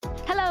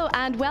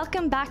and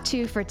welcome back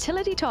to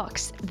Fertility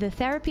Talks, the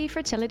Therapy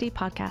Fertility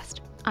podcast.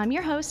 I'm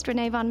your host,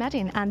 Renee Von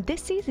Metting, and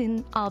this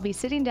season I'll be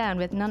sitting down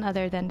with none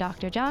other than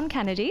Dr. John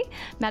Kennedy,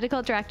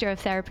 Medical Director of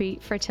Therapy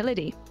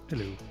Fertility.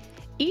 Hello.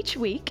 Each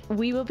week,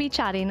 we will be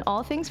chatting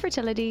all things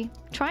fertility,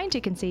 trying to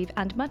conceive,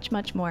 and much,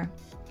 much more.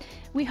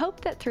 We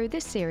hope that through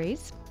this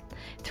series,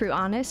 through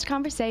honest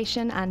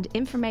conversation and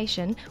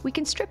information, we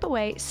can strip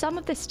away some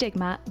of the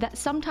stigma that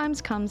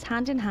sometimes comes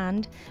hand in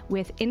hand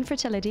with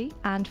infertility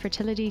and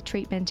fertility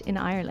treatment in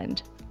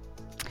Ireland.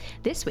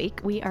 This week,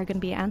 we are going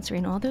to be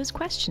answering all those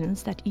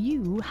questions that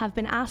you have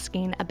been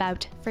asking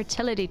about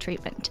fertility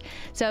treatment.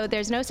 So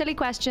there's no silly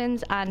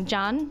questions. And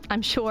John,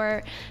 I'm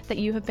sure that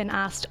you have been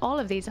asked all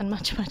of these and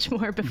much, much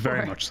more before.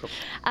 Very much so.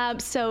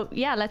 So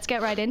yeah, let's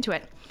get right into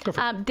it. Go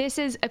for it. This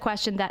is a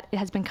question that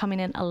has been coming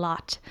in a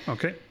lot.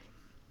 Okay.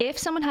 If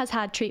someone has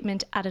had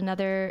treatment at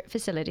another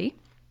facility,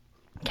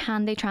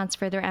 can they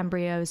transfer their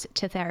embryos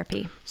to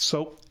therapy?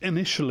 So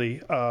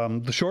initially,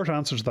 the short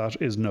answer to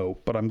that is no,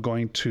 but I'm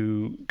going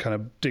to kind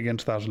of dig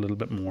into that a little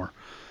bit more.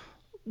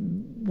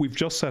 We've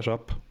just set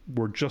up,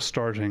 we're just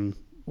starting,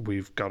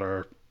 we've had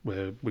our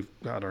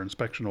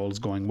inspection, all is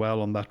going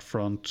well on that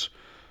front.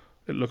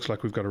 It looks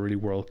like we've got a really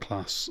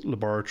world-class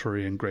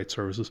laboratory and great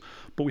services,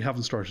 but we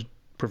haven't started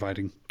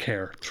providing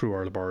care through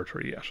our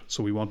laboratory yet.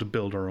 So we want to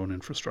build our own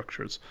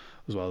infrastructures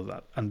as well as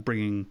that. And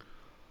bringing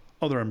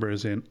other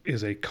embryos in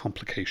is a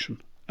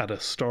complication at a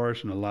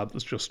start in a lab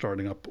that's just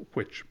starting up,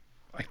 which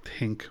I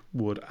think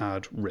would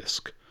add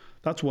risk.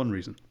 That's one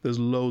reason. There's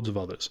loads of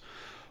others.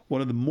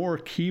 One of the more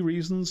key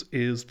reasons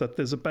is that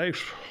there's about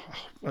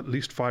at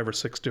least 5 or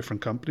 6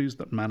 different companies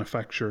that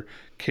manufacture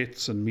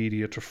kits and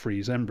media to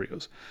freeze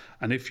embryos.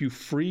 And if you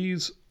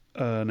freeze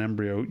an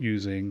embryo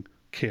using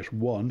kit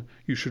 1,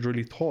 you should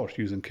really thought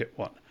using kit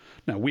 1.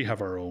 Now, we have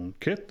our own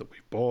kit that we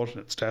bought, and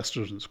it's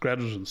tested and it's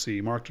credited and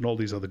CE marked and all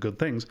these other good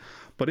things.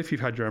 But if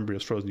you've had your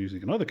embryos frozen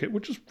using another kit,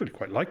 which is really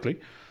quite likely,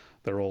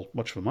 they're all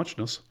much of a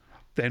muchness,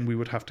 then we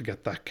would have to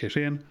get that kit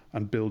in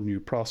and build new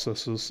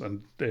processes,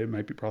 and they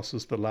might be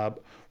processes the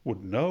lab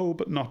would know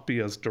but not be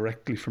as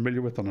directly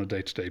familiar with on a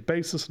day-to-day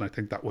basis, and I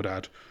think that would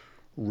add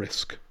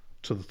risk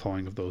to the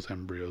thawing of those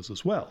embryos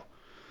as well.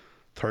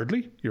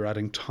 Thirdly, you're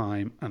adding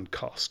time and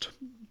cost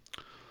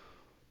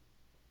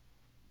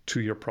to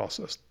your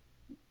process.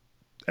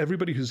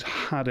 Everybody who's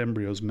had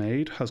embryos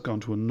made has gone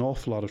to an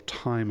awful lot of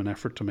time and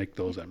effort to make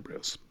those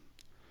embryos.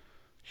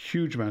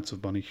 Huge amounts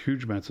of money,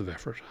 huge amounts of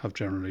effort have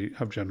generally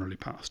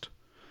passed.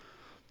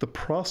 The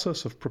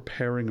process of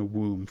preparing a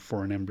womb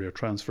for an embryo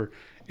transfer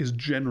is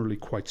generally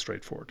quite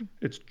straightforward.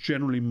 It's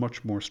generally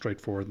much more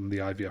straightforward than the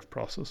IVF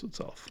process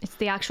itself. It's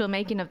the actual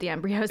making of the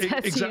embryos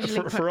that's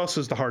exactly for us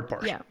is the hard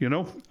part, yeah. You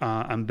know,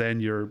 and then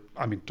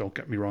don't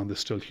get me wrong, there's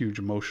still huge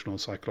emotional,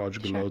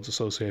 psychological loads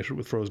associated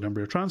with frozen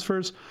embryo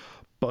transfers,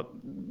 but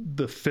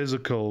the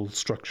physical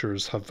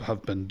structures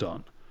have been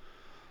done.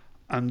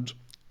 And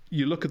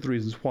you look at the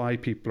reasons why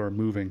people are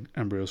moving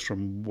embryos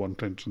from one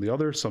clinic to the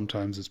other.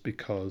 Sometimes it's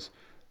because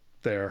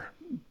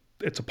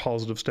it's a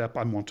positive step.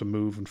 I want to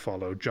move and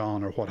follow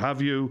John or what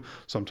have you.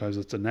 Sometimes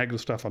it's a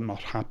negative step. I'm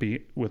not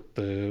happy with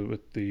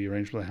the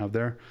arrangement I have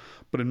there.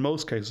 But in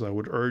most cases, I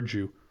would urge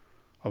people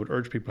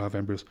to have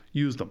embryos,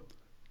 use them.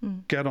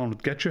 Get on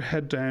it, get your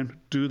head down,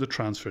 do the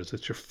transfers.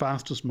 It's your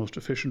fastest, most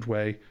efficient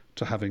way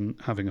to having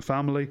a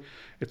family.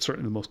 It's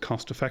certainly the most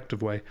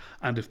cost-effective way.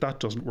 And if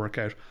that doesn't work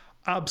out,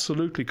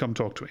 absolutely come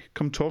talk to me.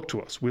 Come talk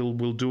to us.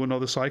 We'll do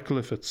another cycle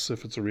if it's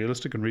a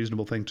realistic and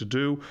reasonable thing to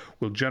do.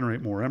 We'll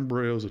generate more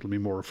embryos. It'll be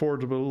more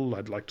affordable.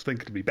 I'd like to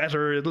think it'll be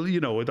better.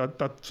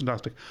 That's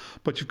fantastic.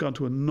 But you've gone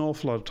to an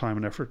awful lot of time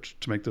and effort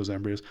to make those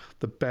embryos.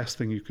 The best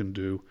thing you can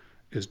do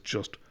is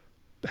just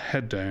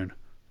head down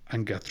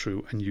and get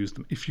through and use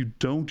them. If you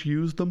don't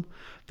use them,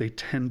 they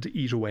tend to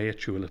eat away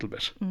at you a little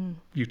bit.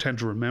 You tend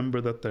to remember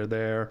that they're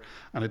there,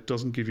 and it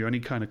doesn't give you any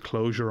kind of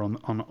closure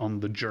on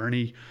the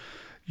journey.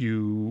 They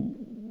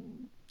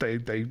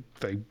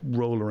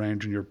roll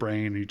around in your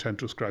brain, and you tend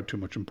to ascribe too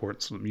much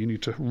importance to them. You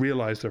need to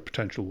realize their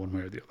potential one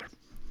way or the other.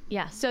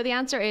 Yeah. So the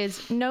answer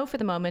is no for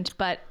the moment,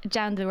 but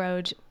down the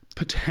road,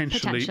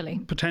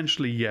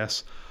 potentially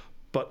yes.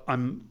 But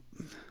I'm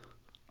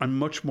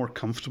much more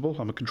comfortable.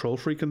 I'm a control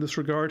freak in this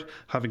regard,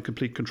 having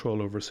complete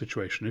control over a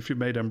situation. If you've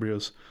made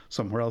embryos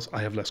somewhere else,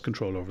 I have less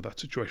control over that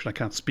situation. I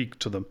can't speak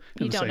to them.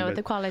 You don't know what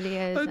the quality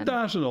is.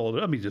 That and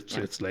all. I mean,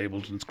 it's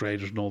labelled and it's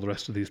graded and all the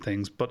rest of these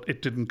things, but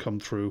it didn't come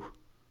through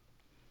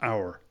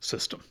our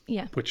system,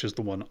 which is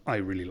the one I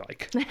really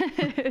like.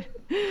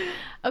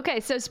 Okay,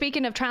 so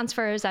speaking of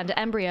transfers and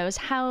embryos,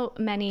 how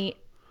many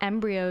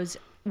embryos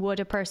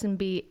would a person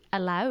be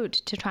allowed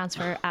to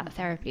transfer at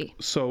therapy?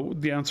 So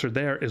the answer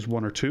there is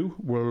 1 or 2.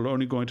 We're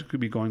only going to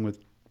be going with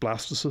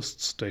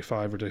blastocysts, day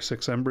 5 or day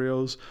 6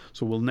 embryos.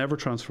 So we'll never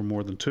transfer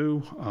more than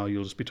 2.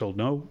 You'll just be told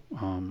no.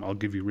 I'll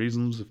give you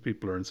reasons if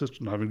people are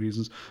insistent on having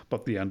reasons,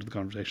 but the end of the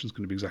conversation is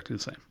going to be exactly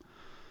the same.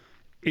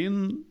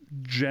 In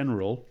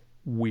general,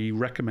 we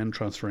recommend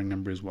transferring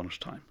embryos 1 at a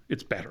time.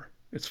 It's better.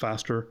 It's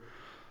faster.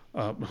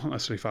 Not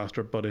necessarily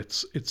faster, but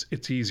it's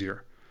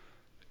easier.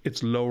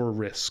 it's lower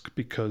risk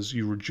because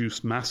you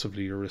reduce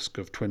massively your risk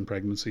of twin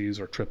pregnancies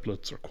or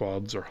triplets or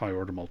quads or high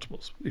order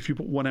multiples. If you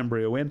put one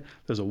embryo in,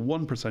 there's a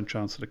 1%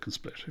 chance that it can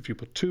split. If you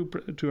put two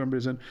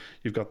embryos in,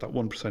 you've got that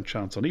 1%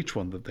 chance on each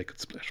one that they could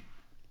split.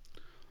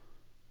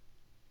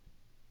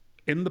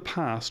 In the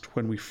past,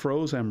 when we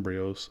froze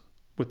embryos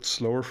with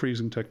slower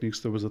freezing techniques,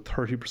 there was a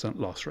 30%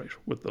 loss rate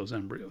with those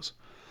embryos.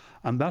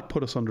 And that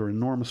put us under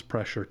enormous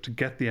pressure to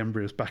get the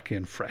embryos back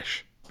in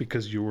fresh,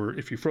 because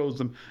if you froze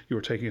them, you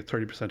were taking a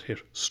 30% hit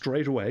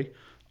straight away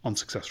on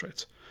success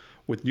rates.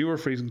 With newer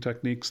freezing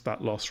techniques,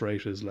 that loss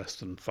rate is less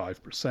than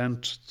 5%,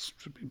 it's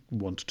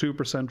 1 to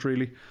 2%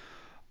 really.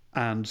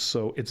 And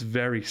so it's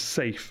very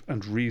safe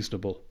and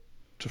reasonable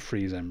to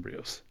freeze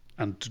embryos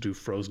and to do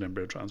frozen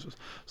embryo transfers.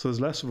 So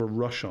there's less of a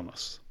rush on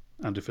us.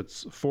 And if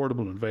it's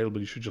affordable and available,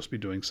 you should just be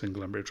doing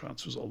single embryo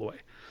transfers all the way.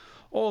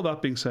 All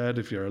that being said,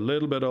 if you're a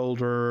little bit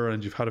older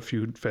and you've had a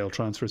few failed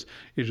transfers,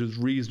 it is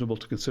reasonable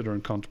to consider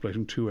and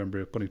contemplating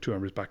putting two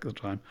embryos back at the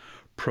time,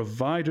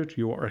 provided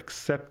you are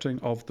accepting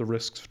of the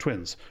risks of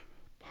twins.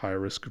 Higher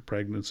risk of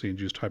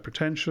pregnancy-induced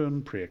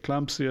hypertension,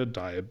 preeclampsia,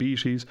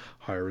 diabetes,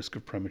 higher risk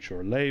of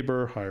premature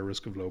labour, higher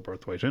risk of low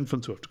birth weight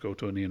infants who have to go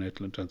to a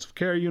neonatal intensive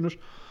care unit.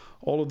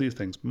 All of these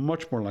things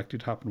much more likely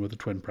to happen with a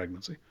twin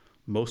pregnancy.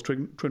 Most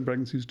twin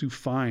pregnancies do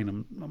fine.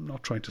 I'm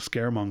not trying to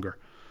scaremonger,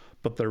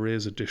 but there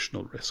is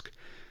additional risk.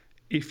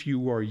 If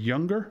you are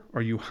younger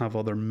or you have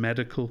other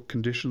medical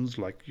conditions,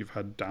 like you've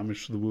had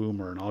damage to the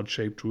womb or an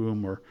odd-shaped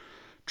womb or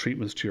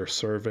treatments to your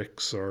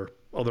cervix or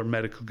other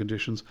medical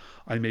conditions,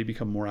 I may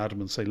become more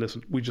adamant and say,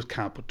 listen, we just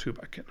can't put two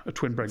back in. A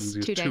twin pregnancy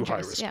is too high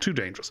risk, too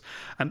dangerous.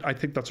 And I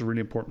think that's a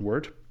really important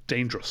word,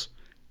 dangerous.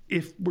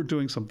 If we're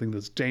doing something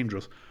that's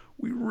dangerous,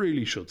 we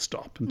really should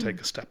stop and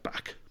take a step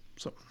back.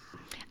 So.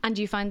 And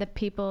do you find that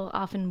people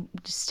often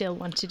still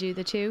want to do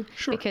the two?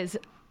 Sure. Because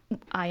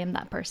I am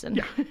that person.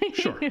 Yeah,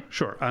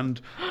 sure.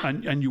 And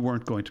you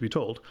weren't going to be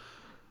told.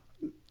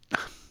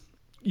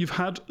 You've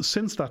had,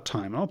 since that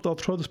time, I'll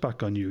throw this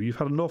back on you, you've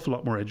had an awful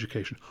lot more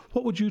education.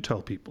 What would you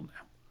tell people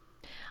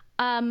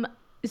now?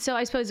 So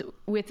I suppose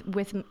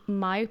with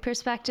my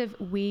perspective,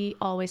 we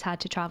always had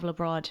to travel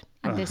abroad.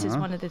 And this is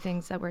one of the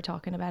things that we're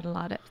talking about a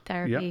lot at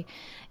therapy,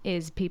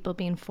 is people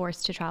being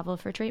forced to travel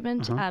for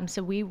treatment.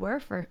 So we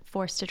were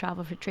forced to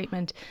travel for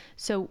treatment.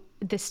 So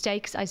the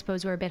stakes, I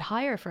suppose, were a bit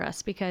higher for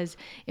us, because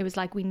it was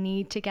like, we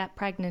need to get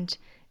pregnant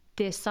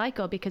this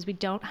cycle because we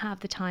don't have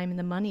the time and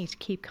the money to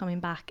keep coming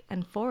back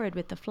and forward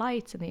with the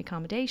flights and the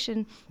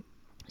accommodation.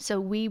 So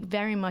we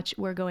very much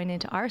were going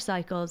into our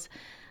cycles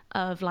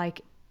of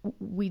like,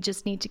 we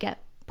just need to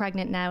get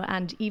pregnant now.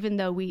 And even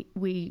though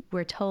we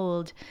were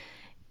told,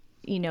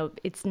 you know,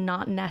 it's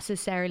not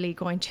necessarily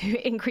going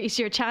to increase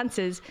your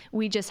chances,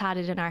 we just had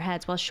it in our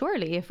heads, well,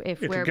 surely if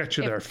it will get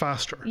you there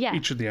faster.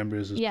 Each of the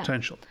embryos has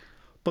potential.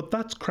 But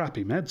that's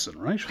crappy medicine,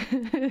 right?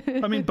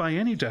 I mean, by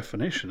any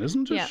definition,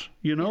 isn't it? Yeah.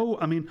 You know,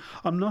 I mean,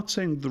 I'm not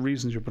saying the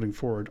reasons you're putting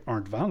forward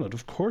aren't valid.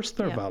 Of course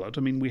they're valid.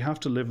 I mean, we have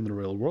to live in the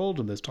real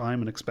world, and there's time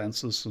and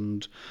expenses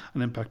and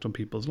an impact on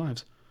people's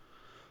lives.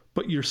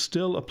 But you're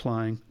still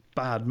applying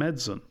bad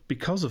medicine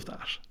because of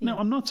that. Now,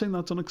 I'm not saying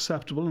that's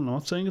unacceptable, and I'm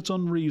not saying it's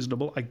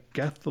unreasonable. I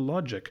get the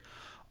logic.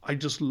 I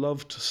just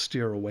love to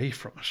steer away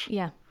from it.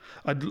 Yeah.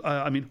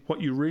 I mean, what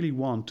you really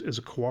want is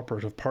a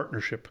cooperative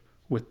partnership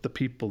with the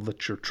people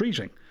that you're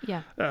treating,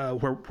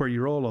 where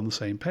you're all on the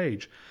same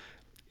page.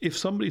 If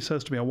somebody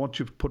says to me, I want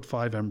you to put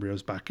 5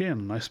 embryos back in,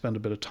 and I spend a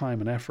bit of time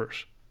and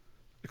effort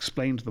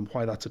explain to them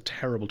why that's a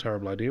terrible,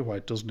 terrible idea, why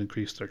it doesn't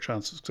increase their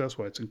chance of success,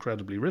 why it's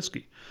incredibly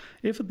risky.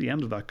 If at the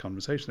end of that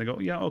conversation they go,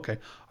 yeah, okay,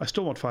 I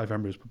still want 5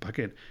 embryos put back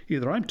in,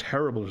 either I'm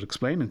terrible at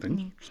explaining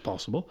things, it's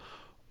possible,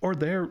 or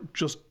they're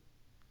just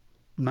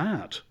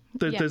mad.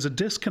 There's a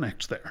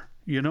disconnect there,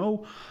 you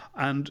know,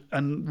 and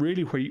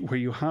really where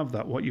you have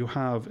that, what you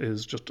have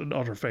is just an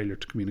utter failure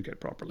to communicate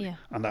properly,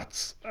 and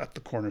that's at the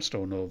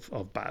cornerstone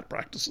of bad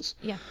practices.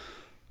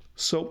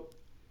 So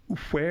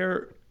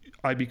where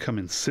I become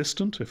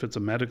insistent, if it's a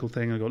medical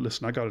thing, I go,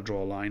 listen, I got to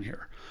draw a line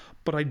here.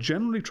 But I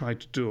generally try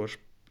to do it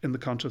in the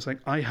context of saying,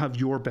 I have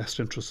your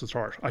best interests at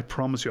heart. I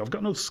promise you, I've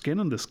got no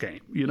skin in this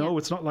game. You know,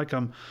 it's not like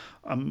I'm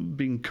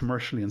being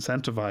commercially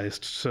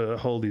incentivized to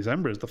hold these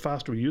embryos. The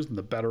faster we use them,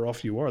 the better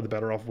off you are, the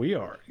better off we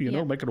are. You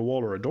know, make it a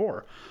wall or a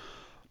door.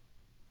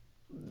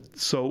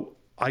 So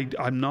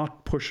I'm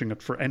not pushing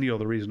it for any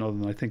other reason other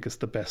than I think it's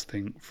the best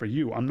thing for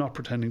you. I'm not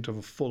pretending to have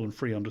a full and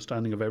free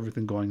understanding of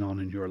everything going on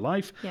in your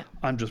life.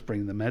 I'm just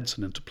bringing the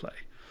medicine into play.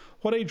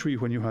 What age were you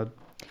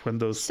when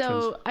those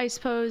twins? I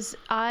suppose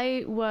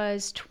I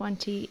was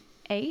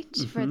 28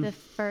 for the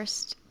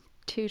first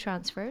 2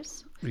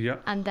 transfers.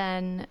 And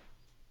then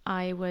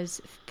I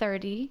was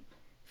 30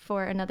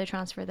 for another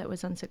transfer that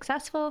was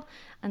unsuccessful.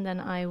 And then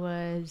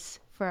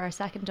for our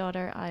second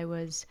daughter, I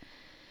was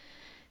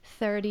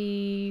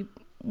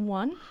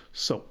 31.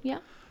 So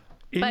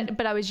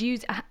but I was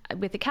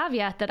with the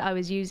caveat that I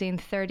was using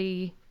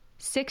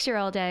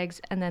 36-year-old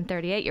eggs and then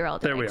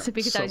 38-year-old eggs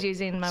because I was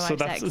using my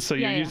wife's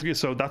eggs.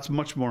 So that's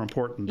much more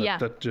important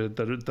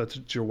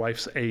that your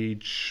wife's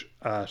age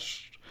at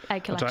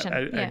Egg collection.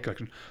 Egg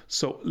collection.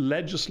 So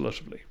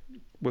legislatively,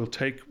 we'll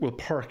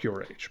park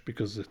your age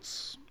because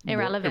it's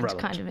irrelevant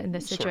kind of in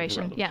this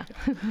situation. Yeah.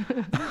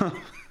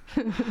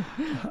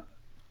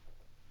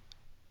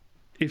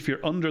 If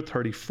you're under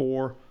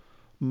 34,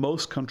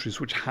 most countries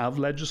which have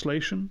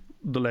legislation,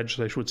 the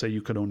legislation would say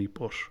you can only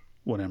put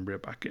one embryo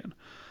back in.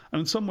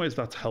 And in some ways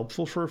that's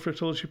helpful for a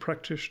fertility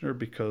practitioner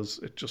because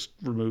it just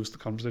removes the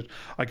conversation.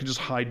 I can just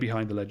hide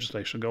behind the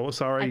legislation and go, oh,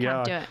 sorry,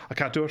 I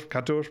can't do it.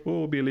 Oh, it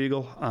will be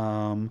illegal.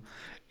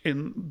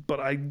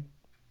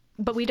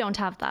 But we don't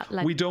have that.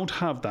 We don't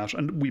have that,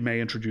 and we may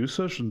introduce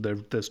it, and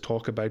there's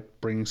talk about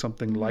bringing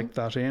something like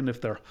that in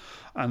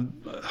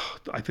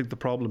I think the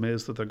problem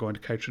is that they're going to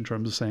couch in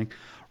terms of saying,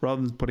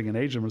 rather than putting an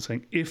age limit,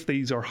 saying if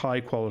these are high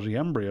quality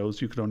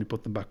embryos, you could only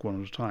put them back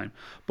one at a time,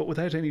 but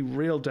without any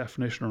real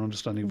definition or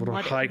understanding of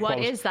what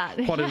is that?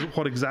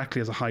 What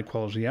exactly is a high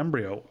quality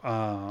embryo?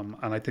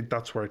 And I think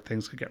that's where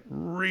things could get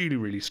really,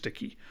 really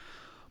sticky.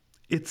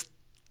 It's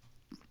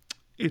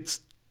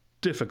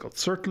difficult.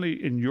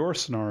 Certainly in your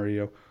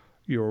scenario,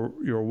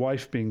 your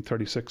wife being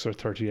 36 or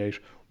 38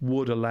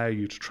 would allow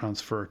you to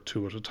transfer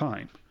 2 at a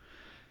time.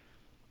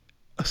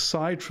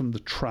 Aside from the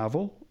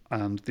travel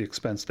and the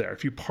expense there,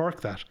 if you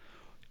park that,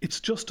 it's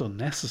just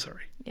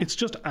unnecessary. Yeah. It's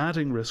just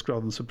adding risk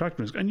rather than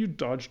subtracting risk. And you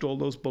dodged all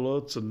those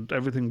bullets and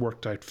everything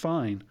worked out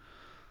fine.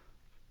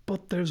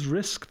 But there's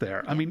risk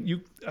there. I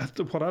mean,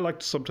 what I like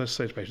to sometimes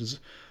say to patients is,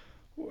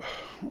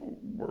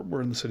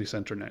 we're in the city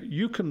centre now.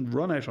 You can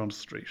run out onto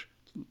the street,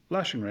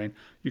 lashing rain,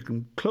 you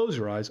can close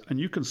your eyes and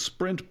you can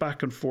sprint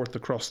back and forth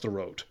across the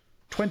road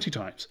 20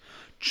 times.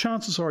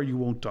 Chances are you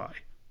won't die.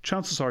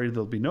 Chances are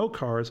there'll be no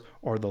cars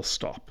or they'll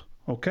stop.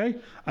 Okay?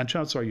 And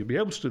chances are you'll be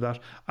able to do that.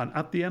 And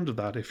at the end of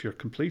that, if you're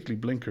completely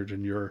blinkered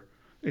in your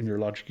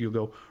logic, you'll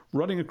go,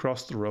 running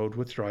across the road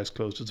with your eyes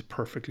closed is a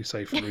perfectly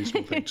safe and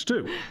reasonable thing to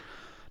do.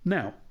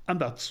 Now,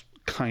 and that's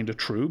kind of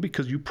true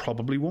because you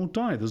probably won't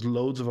die. There's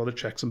loads of other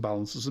checks and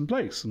balances in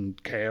place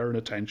and care and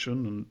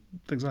attention and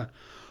things like that.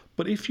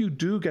 But if you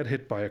do get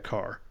hit by a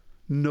car,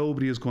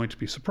 nobody is going to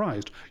be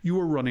surprised. You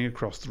are running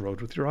across the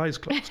road with your eyes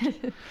closed.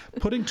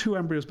 Putting 2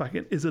 embryos back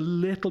in is a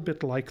little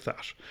bit like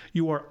that.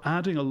 You are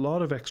adding a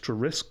lot of extra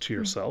risk to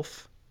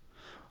yourself,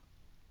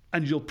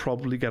 and you'll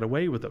probably get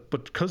away with it.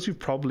 But because you've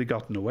probably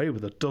gotten away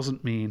with it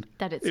doesn't mean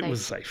that it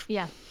was safe.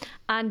 Yeah.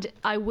 And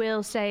I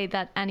will say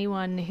that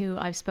anyone who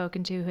I've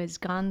spoken to who has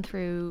gone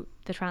through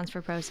the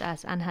transfer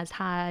process and has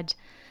had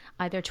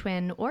either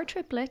twin or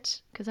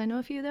triplet, because I know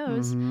a few of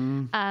those,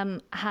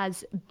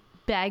 has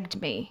begged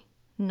me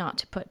not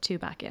to put 2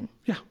 back in.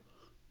 Yeah.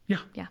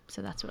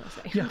 So that's what I'll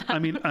say. Yeah, I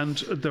mean, and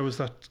there was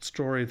that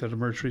story that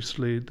emerged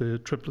recently, the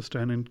triplets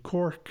down in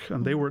Cork,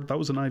 and that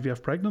was an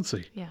IVF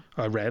pregnancy. Yeah.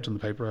 I read in the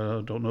paper.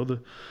 I don't know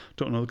the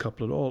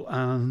couple at all,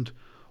 and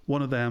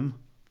one of them,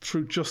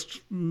 through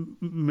just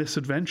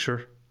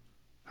misadventure,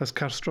 has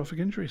catastrophic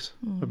injuries,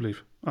 I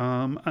believe,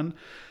 and.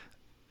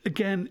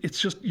 Again,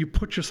 it's just you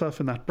put yourself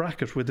in that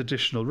bracket with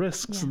additional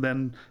risks, and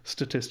then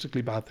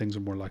statistically bad things are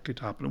more likely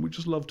to happen. And we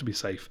just love to be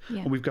safe.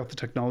 And we've got the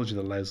technology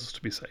that allows us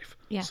to be safe.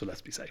 So let's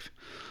be safe.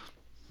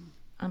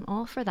 I'm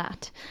all for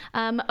that.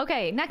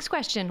 Okay, next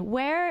question.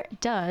 Where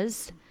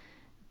does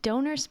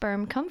donor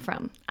sperm come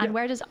from? And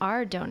where does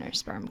our donor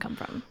sperm come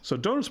from? So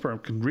donor sperm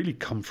can really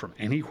come from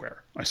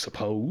anywhere, I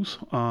suppose.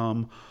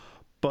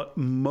 But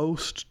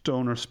most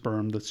donor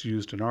sperm that's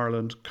used in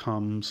Ireland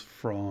comes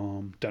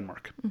from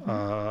Denmark.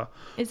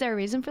 Is there a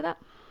reason for that?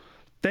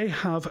 They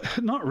have,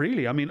 not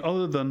really. I mean,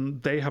 other than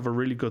they have a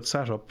really good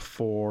setup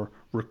for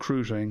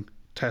recruiting,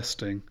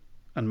 testing,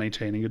 and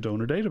maintaining a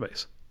donor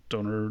database,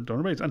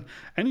 donor base. And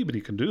anybody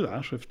can do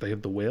that if they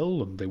have the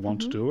will and they want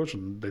to do it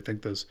and they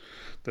think there's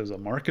a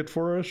market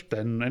for it,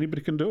 then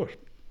anybody can do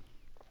it.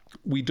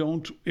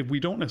 If we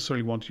don't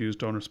necessarily want to use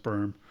donor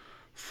sperm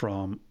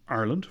from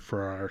Ireland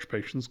for our Irish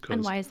patients.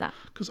 And why is that?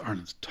 Because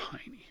Ireland's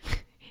tiny.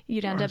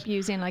 You'd end up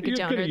using like a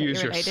donor that you're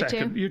related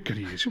to. You're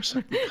going to use your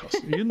second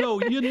cousin. You know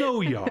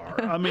you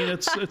are. I mean,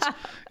 it's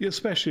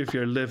especially if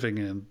you're living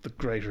in the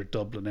greater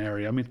Dublin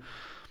area. I mean,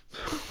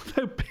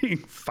 without being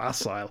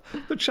facile,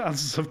 the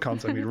chances of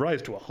contact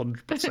rise to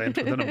 100%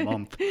 within a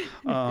month.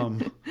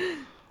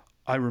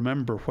 I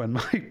remember when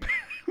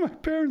my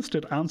parents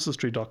did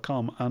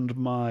Ancestry.com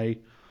and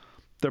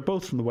they're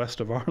both from the west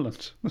of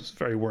Ireland. This is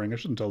very worrying. I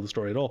shouldn't tell the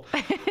story at all.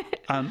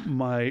 And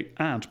my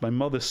aunt, my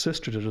mother's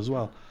sister, did as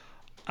well.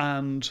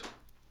 And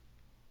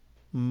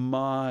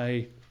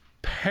my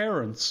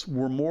parents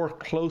were more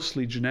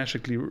closely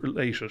genetically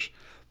related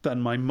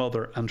than my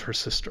mother and her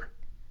sister.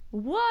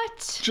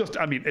 What?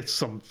 I mean, it's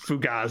some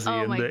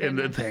fugazi in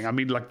the thing. I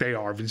mean, like they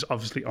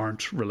obviously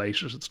aren't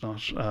related. It's not.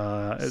 So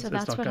that's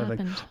not what kind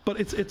happened. of thing.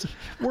 But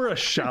we're a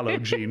shallow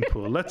gene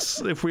pool.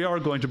 If we are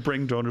going to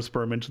bring donor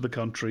sperm into the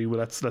country,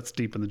 let's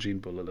deepen the gene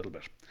pool a little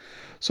bit.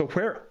 So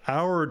where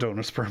our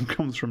donor sperm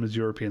comes from is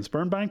European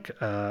Sperm Bank.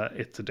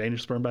 It's a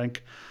Danish sperm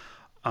bank.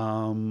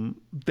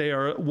 They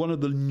are one of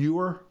the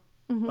newer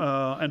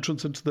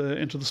entrants into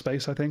the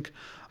space, I think.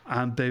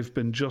 And they've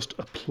been just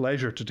a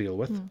pleasure to deal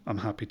with, I'm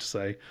happy to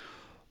say.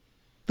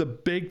 The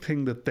big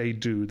thing that they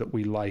do that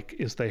we like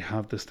is they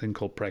have this thing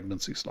called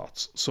pregnancy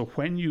slots. So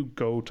when you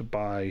go to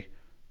buy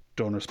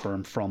donor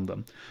sperm from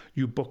them,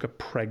 you book a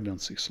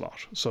pregnancy slot.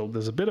 So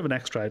there's a bit of an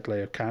extra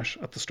outlay of cash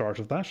at the start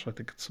of that. I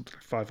think it's something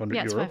like 500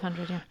 Yeah, euro. it's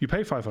 500, yeah. You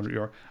pay 500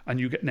 euro and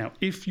you get, now,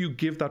 if you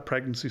give that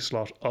pregnancy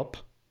slot up,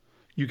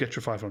 you get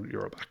your 500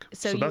 euro back.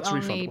 So that's you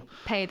only refundable.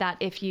 pay that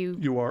if you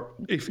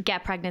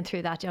get pregnant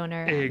through that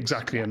donor.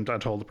 Exactly, and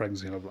hold the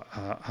pregnancy and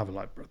have a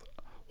live birth.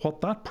 What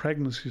that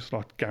pregnancy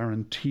slot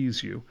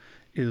guarantees you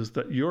is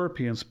that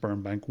European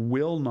Sperm Bank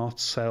will not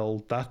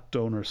sell that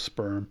donor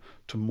sperm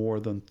to more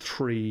than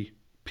 3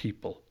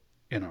 people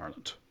in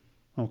Ireland.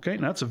 Okay,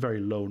 and that's a very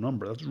low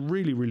number. That's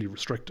really, really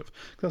restrictive.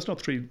 That's not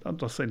three. I'm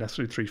not saying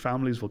necessarily 3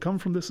 families will come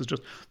from this. It's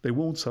just they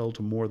won't sell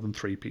to more than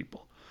 3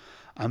 people,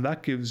 and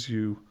that gives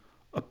you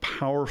a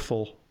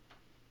powerful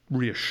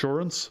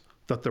reassurance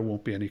that there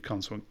won't be any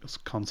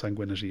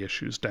consanguinity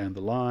issues down the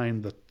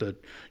line, that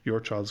your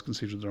child's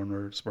conceived with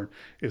donor sperm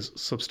is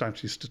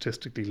substantially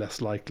statistically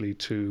less likely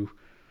to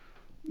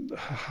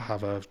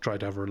try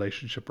to have a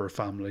relationship or a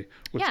family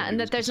with and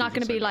that there's not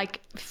going to be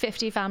like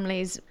 50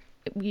 families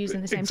using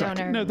the same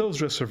donor. No,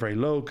 those risks are very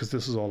low because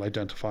this is all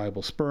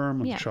identifiable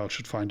sperm, and the child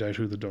should find out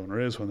who the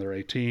donor is when they're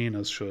 18,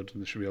 and they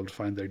should be able to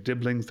find their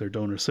siblings, their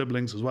donor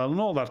siblings as well,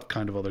 and all that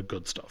kind of other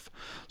good stuff.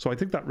 So I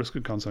think that risk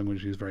of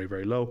consanguinity is very,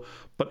 very low,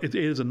 but it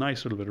is a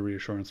nice little bit of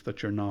reassurance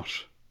that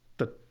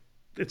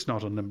it's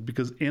not on them,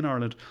 because in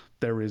Ireland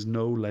there is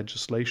no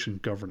legislation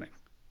governing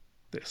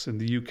this. In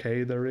the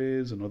UK there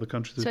is, in other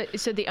countries.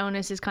 So the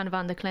onus is kind of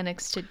on the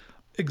clinics to.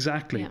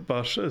 Exactly,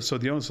 but so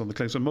the onus on the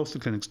clinics, and most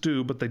of the clinics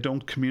do, but they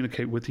don't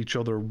communicate with each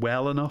other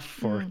well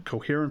enough or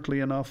coherently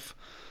enough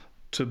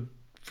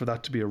for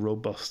that to be a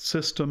robust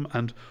system.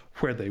 And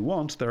where they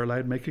want, they're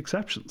allowed to make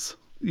exceptions,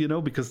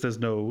 because there's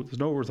no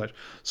oversight.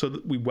 So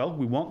we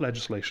want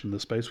legislation in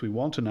this space. We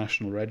want a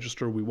national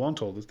register. We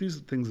want all this. These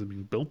things have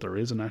been built. There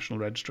is a national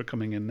register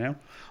coming in now,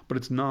 but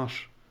it's not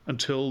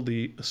until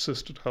the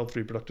assisted health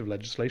reproductive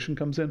legislation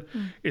comes in.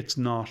 It's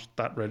not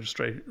that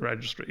registry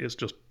is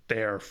just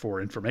there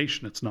for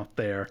information. It's not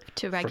there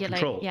to regulate, for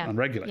control and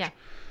regulate. Yeah.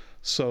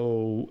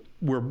 So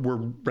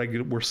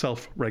we're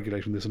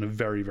self-regulating this in a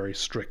very, very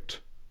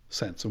strict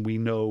sense, and we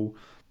know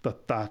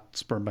that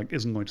sperm bank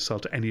isn't going to sell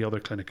to any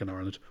other clinic in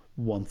Ireland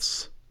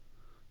once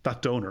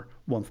that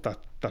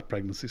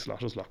pregnancy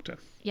slot is locked in.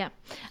 Yeah.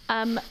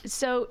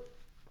 So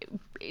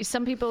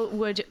some people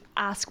would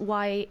ask,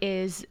 why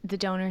is the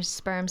donor's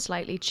sperm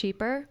slightly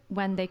cheaper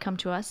when they come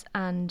to us?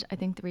 And I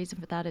think the reason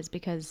for that is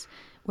because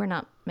we're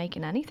not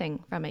making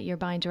anything from it. You're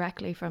buying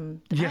directly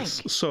from the bank.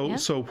 Yes.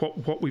 So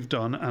what we've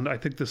done, and I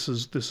think this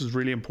is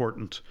really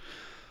important.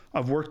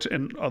 I've worked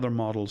in other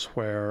models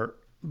where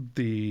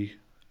the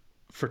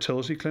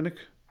fertility clinic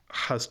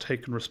has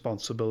taken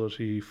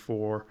responsibility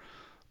for,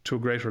 to a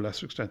greater or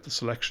lesser extent, the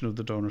selection of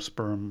the donor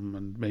sperm,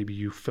 and maybe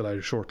you fill out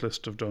a short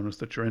list of donors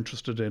that you're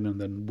interested in, and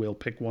then we'll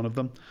pick one of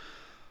them.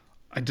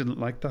 I didn't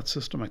like that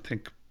system. I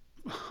think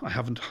I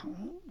haven't,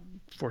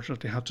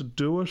 fortunately, had to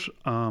do it,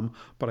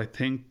 but I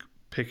think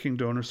picking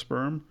donor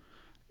sperm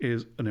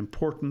is an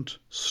important,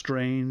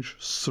 strange,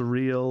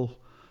 surreal,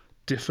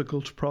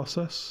 difficult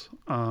process.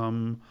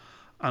 And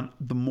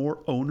the more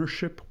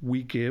ownership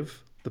we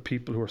give the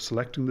people who are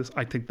selecting this,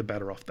 I think the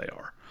better off they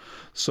are.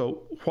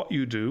 So what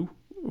you do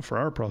for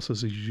our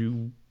process is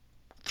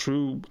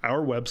through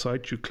our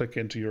website, you click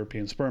into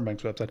European Sperm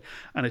Bank's website,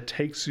 and it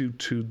takes you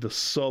to the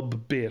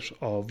sub bit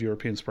of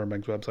European Sperm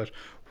Bank's website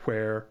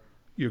where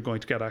you're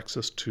going to get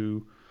access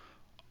to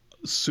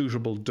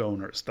suitable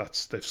donors.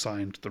 They've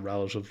signed the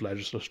relative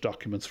legislative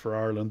documents for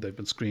Ireland. They've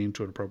been screened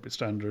to an appropriate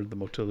standard. The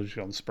motility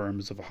on sperm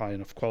is of a high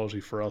enough quality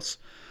for us.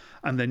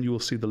 And then you will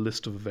see the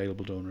list of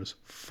available donors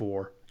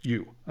for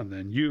you. And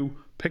then you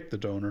pick the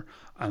donor,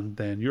 and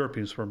then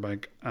European Sperm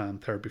Bank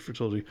and Therapy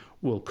Fertility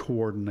will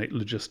coordinate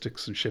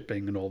logistics and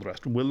shipping and all the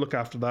rest. And we'll look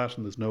after that,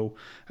 and there's no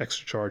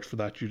extra charge for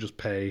that. You just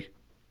pay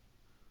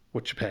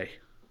what you pay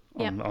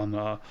on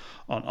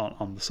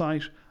the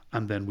site,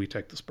 and then we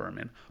take the sperm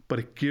in. But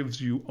it gives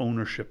you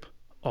ownership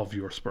of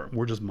your sperm.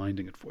 We're just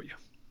minding it for you.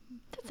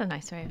 That's a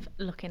nice way of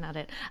looking at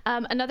it.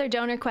 Another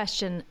donor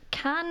question.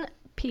 Can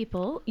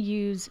people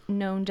use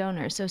known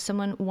donors? So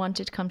someone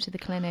wanted to come to the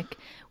clinic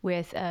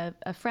with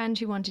a friend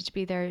who wanted to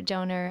be their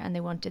donor, and they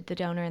wanted the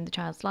donor in the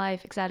child's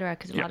life, etc.,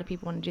 because a lot of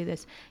people want to do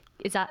this.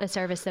 Is that a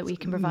service that we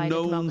can provide at the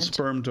moment? Known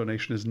sperm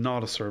donation is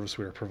not a service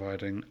we are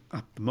providing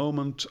at the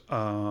moment.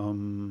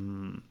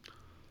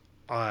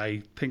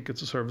 I think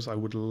it's a service I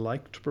would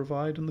like to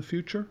provide in the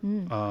future,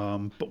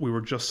 but we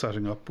were just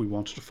setting up. We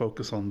wanted to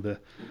focus on the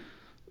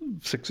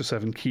 6 or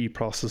 7 key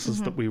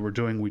processes that we were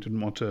doing. We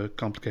didn't want to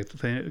complicate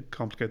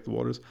the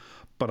waters,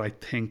 but I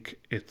think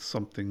it's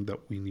something that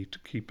we need to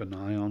keep an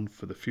eye on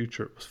for the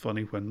future. It was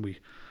funny when we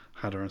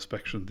had our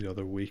inspection the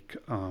other week.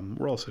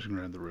 We're all sitting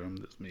around the room.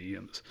 There's me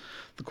and there's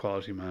the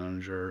quality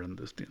manager and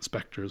there's the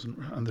inspectors,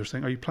 and they're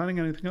saying, "Are you planning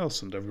anything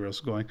else?" And everyone else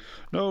is going,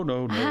 "No."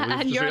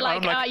 And you're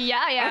like,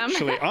 "Yeah, I am."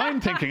 Actually,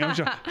 I'm thinking,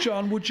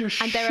 John, would you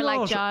and they were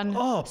like, "John,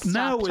 up?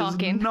 Now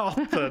talking. is not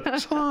the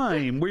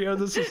time.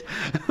 This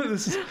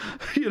is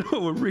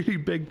a really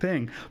big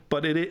thing."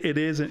 But it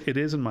is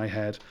in my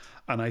head,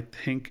 and I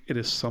think it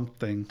is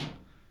something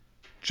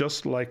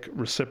just like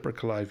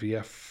reciprocal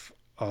IVF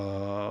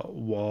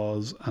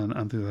was,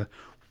 and things like that,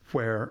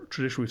 where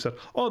traditionally we've said,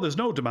 "Oh, there's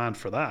no demand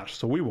for that,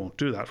 so we won't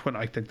do that." When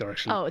I think there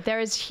actually there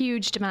is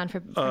huge demand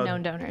for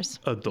known donors.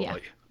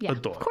 Yeah.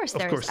 Of course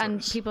there is,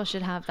 and people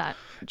should have that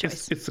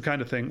choice. It's the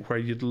kind of thing where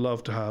you'd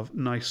love to have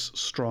nice,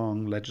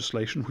 strong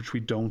legislation, which we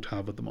don't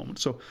have at the moment.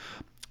 So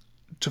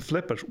to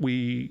flip it,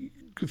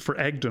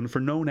 for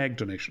known egg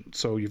donation.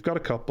 So you've got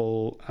a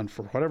couple, and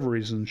for whatever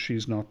reason,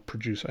 she's not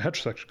producing, a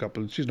heterosexual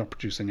couple, she's not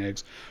producing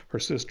eggs. Her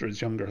sister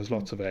is younger, has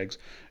lots of eggs.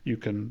 You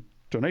can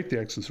donate the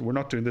eggs, and so we're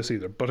not doing this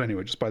either. But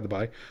anyway, just by the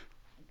by,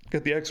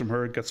 get the eggs from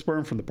her, get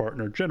sperm from the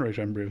partner, generate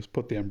embryos,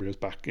 put the embryos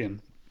back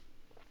in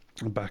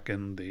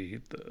the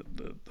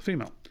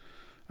female,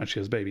 and she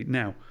has a baby.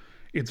 Now,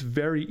 it's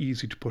very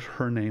easy to put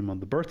her name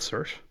on the birth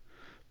cert,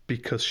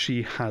 because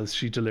she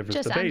delivers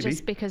the baby.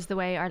 Just because the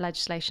way our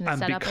legislation is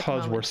set up at the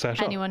moment. And because we're set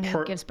up. Anyone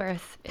who gives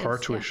birth her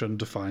tuition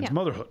defines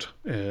motherhood,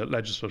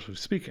 legislatively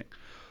speaking.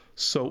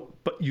 So,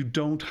 but you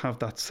don't have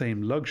that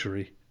same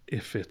luxury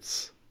if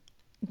it's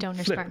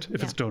donor flipped, sperm.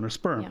 If it's donor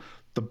sperm. Yeah.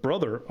 The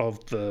brother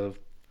of the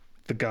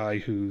guy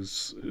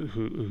who's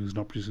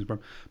not producing sperm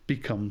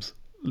becomes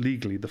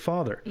legally the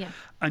father. Yeah.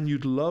 And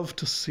you'd love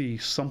to see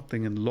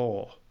something in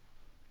law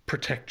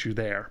protect you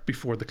there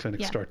before the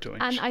clinics start doing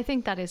it. And I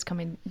think that is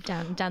coming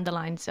down the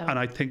line. So, and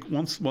I think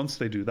once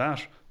they do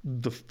that,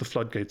 the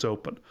floodgates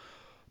open.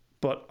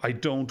 But I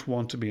don't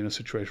want to be in a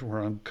situation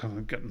where I'm kind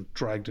of getting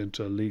dragged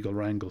into legal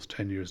wrangles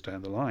 10 years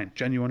down the line.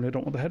 Genuinely, I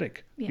don't want the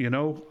headache.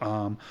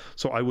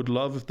 So I would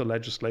love if the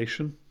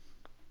legislation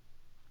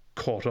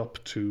caught up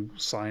to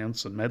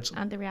science and medicine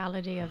and the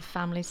reality of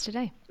families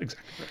today.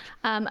 Exactly.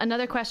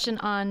 Another question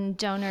on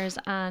donors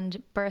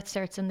and birth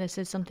certs, and this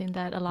is something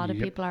that a lot of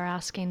people are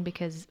asking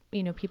because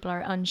people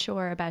are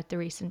unsure about the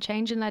recent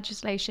change in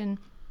legislation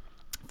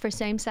for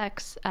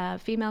same-sex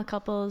female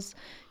couples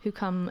who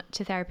come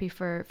to therapy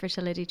for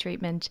fertility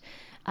treatment.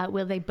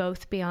 Will they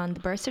both be on the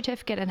birth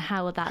certificate, and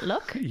how will that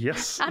look?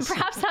 Yes. And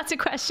perhaps that's a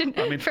question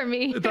for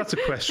me. That's a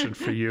question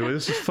for you.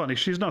 This is funny.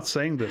 She's not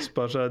saying this,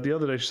 but the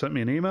other day she sent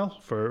me an email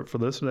for the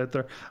listener out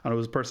there, and it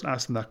was a person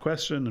asking that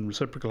question. And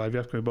reciprocal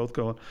IVF, can we both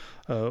go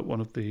on?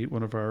 One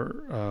of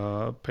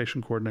our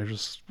patient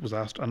coordinators was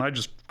asked, and I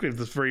just gave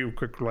this very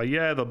quick reply: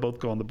 yeah, they'll both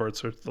go on the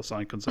birth cert. They'll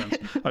sign consent.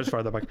 I just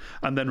fired that back,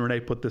 and then Renee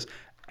put this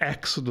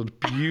excellent,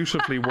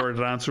 beautifully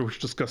worded answer which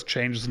discussed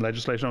changes in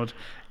legislation. I went,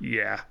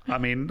 yeah, I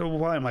mean,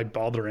 why am I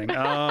bothering?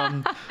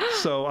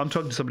 So I'm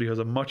talking to somebody who has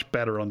a much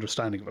better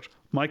understanding of it.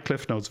 My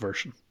Cliff Notes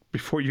version,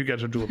 before you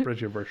get into a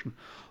prettier version.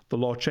 The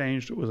law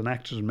changed. It was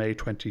enacted in May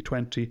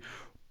 2020.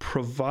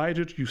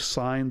 Provided you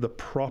sign the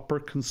proper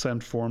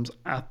consent forms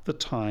at the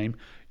time,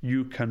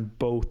 you can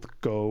both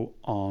go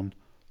on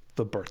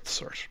the birth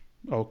cert.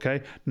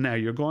 Okay? Now,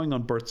 you're going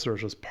on birth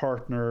cert as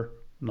partner,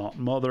 not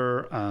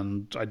mother,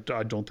 and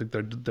I don't think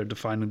they're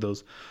defining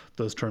those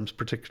terms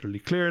particularly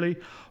clearly,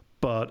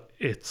 but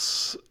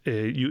it's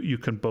you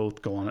can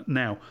both go on it.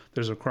 Now,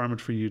 there's a requirement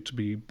for you to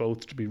be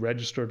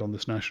registered on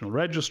this national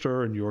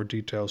register, and your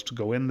details to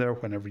go in there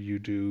whenever you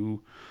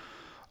do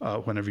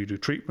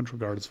treatment,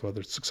 regardless of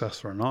whether it's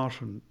successful or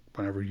not, and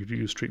whenever you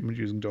use treatment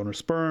using donor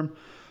sperm.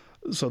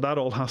 So that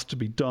all has to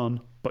be done,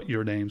 but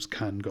your names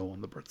can go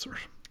on the birth cert.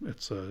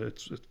 It's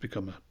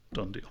become a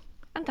done deal.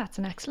 And that's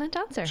an excellent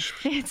answer.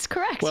 It's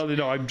correct. Well,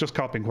 I'm just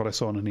copying what I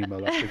saw in an email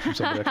last week from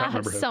somebody. I can't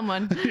remember who.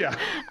 Someone.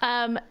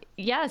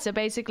 Yeah. So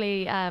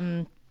basically,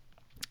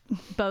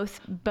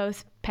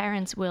 both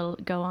parents will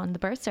go on the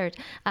birth cert.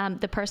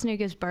 The person who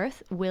gives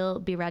birth will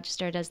be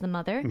registered as the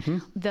mother,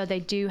 though they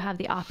do have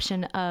the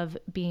option of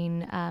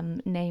being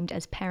named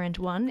as parent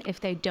one if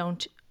they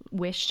don't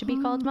wish to be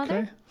called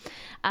mother.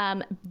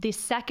 The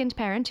second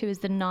parent, who is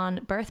the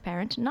non-birth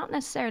parent, not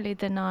necessarily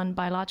the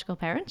non-biological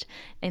parent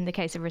in the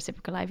case of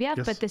reciprocal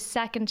IVF, but the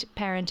second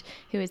parent,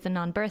 who is the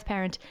non-birth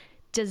parent,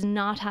 does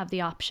not have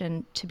the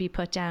option to be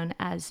put down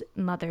as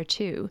mother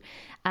too.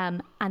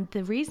 And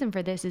the reason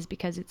for this is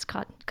because it's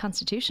a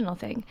constitutional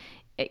thing.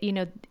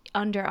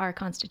 Under our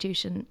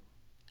constitution,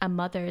 a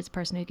mother is a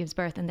person who gives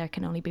birth, and there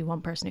can only be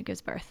one person who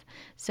gives birth.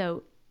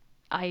 So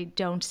I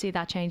don't see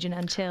that changing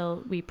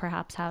until we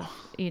perhaps have,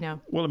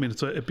 Well, I mean,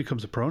 it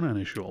becomes a pronoun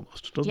issue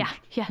almost, doesn't it?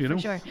 Yeah, for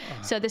sure.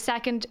 So the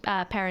second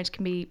parent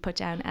can be put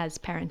down as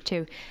parent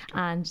too,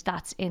 and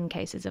that's in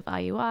cases of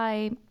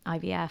IUI,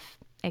 IVF,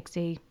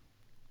 ICSI,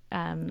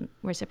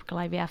 reciprocal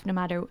IVF, no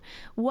matter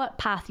what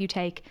path you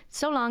take,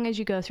 so long as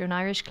you go through an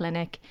Irish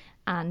clinic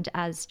and,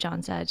 as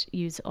John said,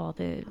 use all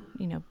the,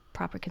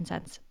 proper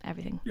consents,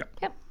 everything. Yeah.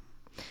 Yep.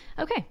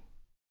 Okay.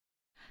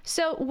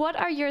 So what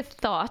are your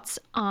thoughts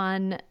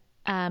on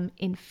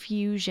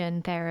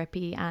infusion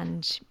therapy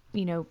and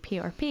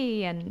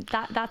PRP and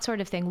that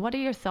sort of thing. What are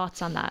your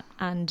thoughts on that?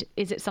 And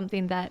is it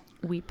something that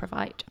we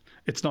provide?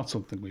 It's not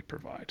something we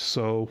provide.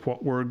 So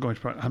what we're going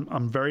to provide,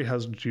 I'm very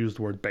hesitant to use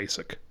the word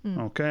basic,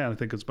 okay? And I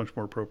think it's much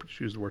more appropriate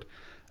to use the word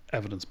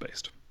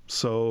evidence-based.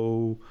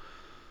 So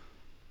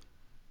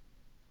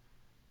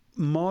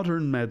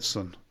modern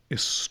medicine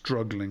is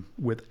struggling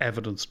with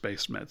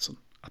evidence-based medicine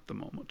at the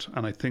moment.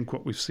 And I think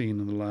what we've seen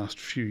in the last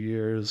few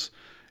years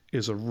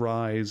is a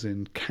rise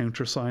in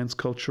counter-science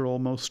culture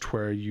almost,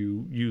 where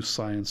you use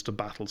science to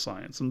battle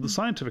science. And the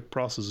scientific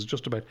process is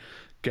just about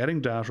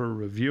getting data,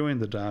 reviewing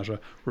the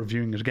data,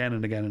 reviewing it again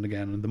and again and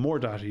again. And the more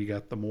data you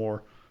get, the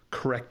more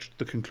correct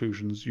the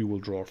conclusions you will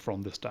draw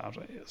from this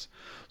data is.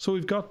 So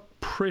we've got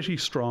pretty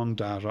strong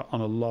data on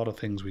a lot of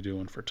things we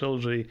do in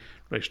fertility, in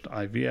relation to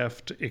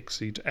IVF, to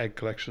ICSI, to egg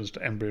collections,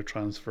 to embryo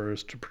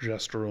transfers, to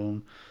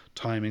progesterone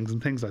timings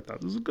and things like that.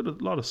 There's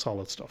a lot of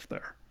solid stuff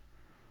there.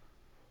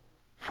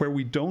 Where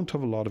we don't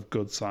have a lot of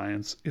good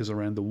science is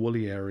around the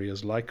woolly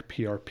areas like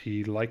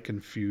PRP, like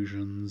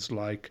infusions,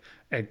 like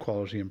egg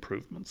quality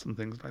improvements and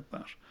things like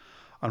that.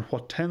 And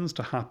what tends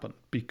to happen,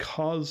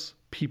 because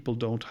people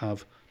don't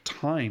have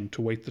time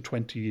to wait the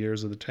 20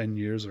 years or the 10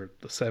 years or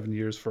the 7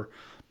 years for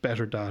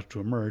better data to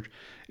emerge,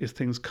 is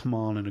things come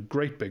on in a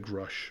great big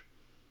rush.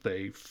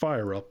 They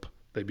fire up,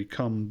 they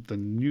become the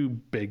new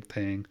big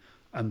thing,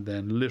 and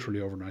then literally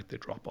overnight they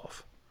drop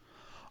off.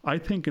 I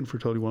think in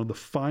fertility, one of the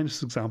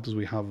finest examples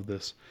we have of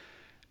this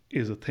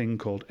is a thing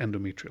called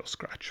endometrial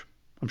scratch.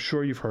 I'm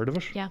sure you've heard of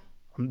it. Yeah.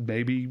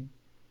 Maybe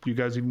you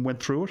guys even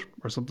went through it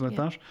or something like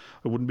that.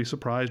 I wouldn't be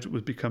surprised.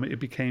 It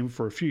became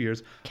for a few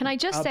years. Can I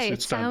just say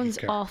it sounds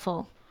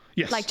awful?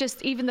 Yes. Like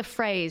just even the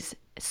phrase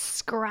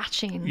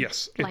scratching.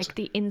 Yes. Like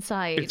the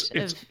inside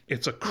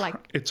it's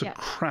a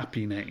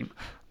crappy name.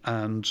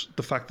 And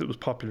the fact that it was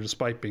popular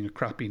despite being a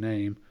crappy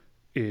name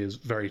is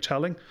very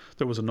telling.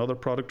 There was another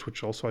product,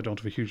 which also I don't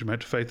have a huge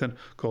amount of faith in,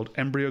 called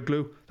Embryo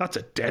Glue. That's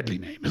a deadly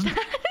name, isn't it?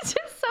 It's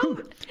just so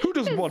who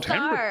doesn't want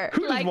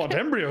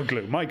embryo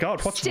glue? My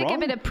God, what's wrong? Stick a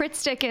bit of Pritt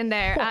stick in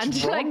there, and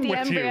the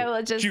embryo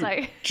will just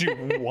do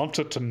you want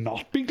it to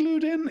not be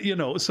glued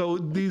in? So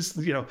these,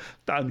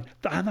 and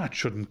that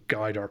shouldn't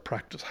guide our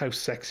practice. How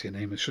sexy a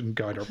name is shouldn't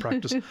guide our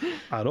practice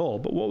at all.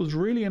 But what was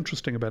really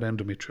interesting about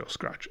endometrial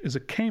scratch is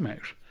it came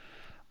out.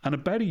 And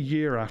about a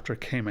year after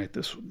it came out,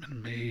 this would have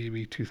been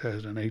maybe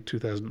 2008,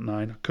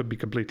 2009, I could be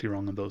completely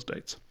wrong on those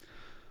dates.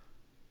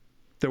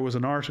 There was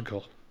an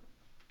article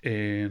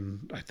in,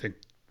 I think,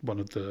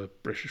 one of the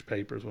British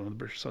papers, one of the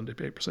British Sunday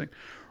papers, saying,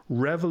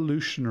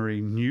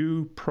 revolutionary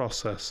new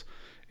process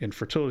in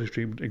fertility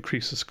treatment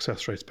increases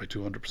success rates by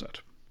 200%.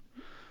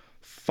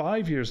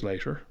 5 years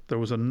later, there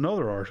was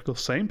another article,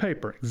 same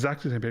paper,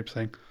 exactly the same paper,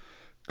 saying,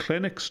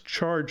 clinics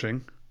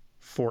charging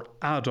for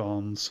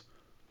add-ons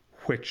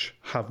which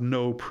have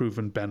no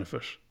proven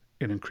benefit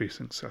in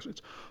increasing success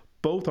rates.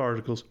 Both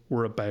articles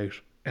were about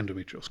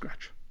endometrial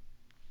scratch.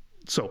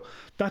 So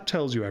that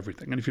tells you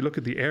everything. And if you look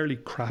at the early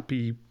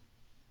crappy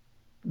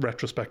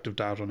retrospective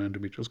data on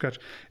endometrial scratch,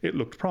 it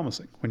looked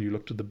promising. When you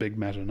looked at the big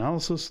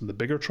meta-analysis and the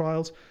bigger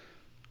trials,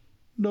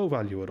 no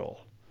value at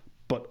all.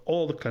 But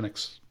all the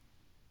clinics,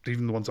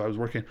 even the ones I was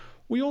working in,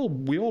 we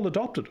all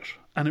adopted it.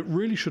 And it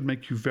really should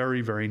make you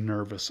very, very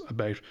nervous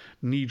about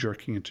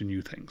knee-jerking into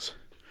new things.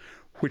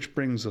 Which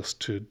brings us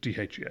to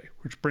DHEA,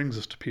 which brings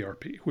us to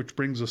PRP, which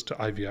brings us to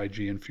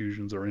IVIG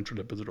infusions or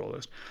intralipids or all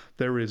this.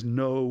 There is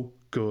no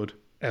good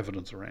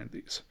evidence around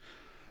these.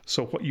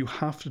 So what you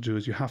have to do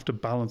is you have to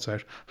balance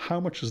out,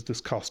 how much is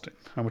this costing?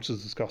 How much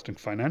is this costing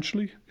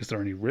financially? Is there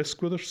any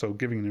risk with it? So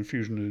giving an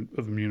infusion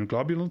of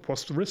immunoglobulin,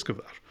 what's the risk of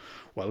that?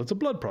 Well, it's a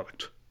blood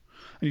product.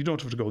 And you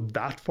don't have to go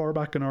that far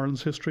back in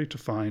Ireland's history to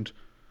find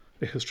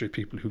a history of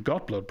people who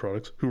got blood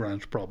products who ran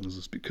into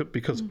problems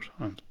because of it.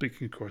 I'm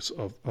speaking, of course,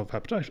 of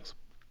hepatitis.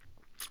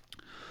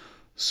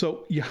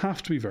 So you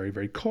have to be very,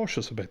 very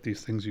cautious about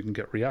these things. You can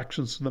get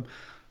reactions to them.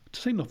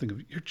 To say nothing of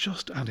it, you're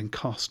just adding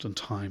cost and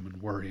time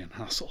and worry and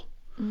hassle.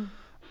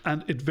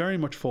 And it very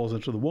much falls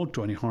into the won't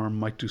do any harm,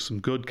 might do some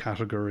good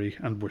category,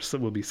 and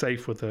we'll be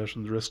safe with it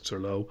and the risks are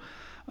low.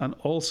 And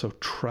also,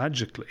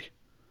 tragically,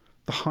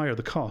 the higher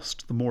the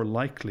cost, the more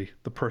likely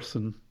the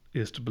person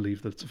is to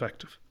believe that it's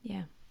effective.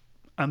 Yeah.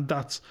 And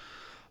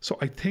so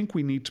I think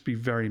we need to be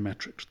very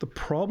metric. The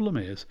problem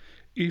is,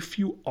 if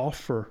you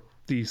offer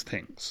these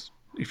things,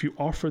 if you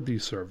offer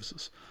these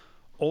services,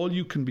 all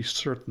you can be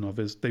certain of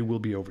is they will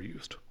be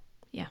overused.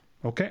 Yeah.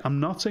 Okay?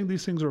 I'm not saying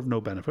these things are of no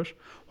benefit.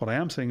 What I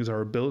am saying is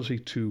our ability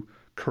to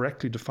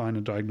correctly define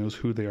and diagnose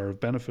who they are of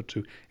benefit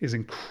to is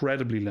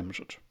incredibly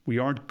limited. We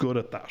aren't good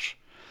at that.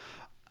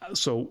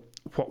 So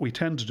what we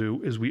tend to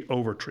do is we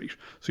overtreat.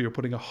 So you're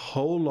putting a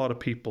whole lot of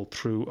people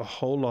through a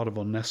whole lot of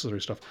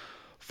unnecessary stuff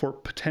for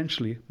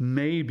potentially,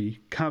 maybe,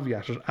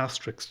 caveated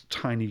asterisks,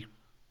 tiny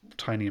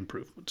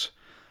improvement.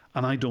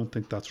 And I don't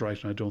think that's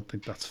right, and I don't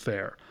think that's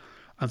fair.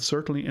 And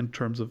certainly in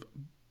terms of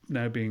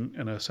now being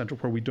in a centre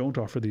where we don't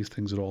offer these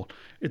things at all,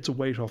 it's a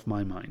weight off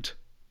my mind.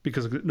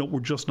 Because, no, we're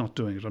just not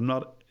doing it. I'm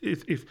not,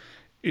 if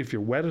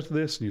you're wedded to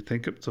this and you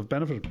think it's of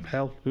benefit,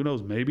 hell, who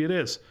knows, maybe it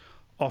is.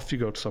 off you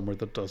go to somewhere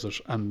that does it,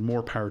 and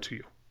more power to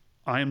you.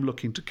 I am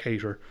looking to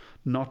cater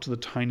not to the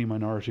tiny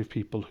minority of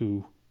people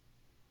who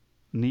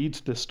need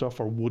this stuff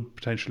or would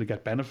potentially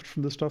get benefit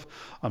from this stuff.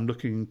 I'm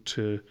looking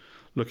to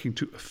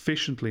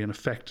efficiently and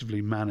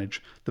effectively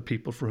manage the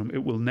people for whom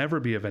it will never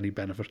be of any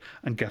benefit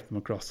and get them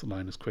across the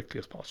line as quickly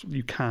as possible.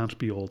 You can't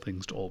be all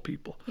things to all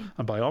people. Yeah.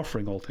 And by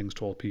offering all things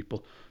to all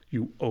people,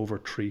 you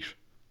over-treat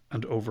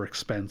and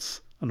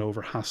over-expense and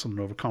over-hassle and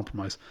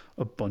over-compromise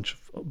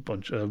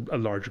a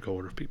larger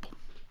cohort of people.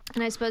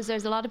 And I suppose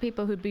there's a lot of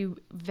people who'd be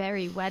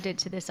very wedded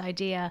to this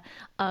idea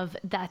of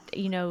that,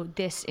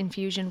 this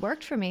infusion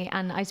worked for me.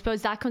 And I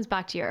suppose that comes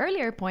back to your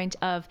earlier point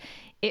of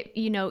it,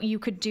 you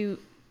could do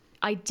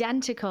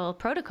identical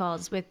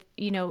protocols with,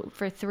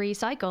 for 3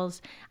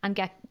 cycles and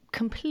get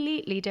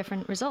completely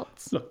different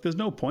results. Look, there's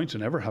no point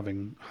in ever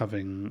having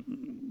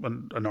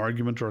an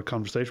argument or a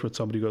conversation with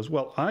somebody who goes,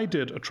 well, I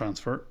did a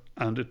transfer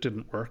and it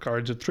didn't work, or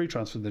I did 3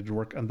 transfers and they didn't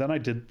work, and then I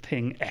did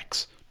thing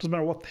X. Doesn't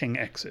matter what thing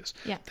X is.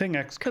 Yeah. Thing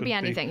X could be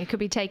anything. It could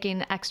be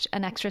taking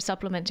an extra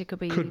supplement. It could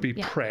be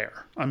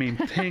prayer. I mean,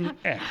 thing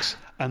X,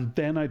 and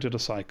then I did a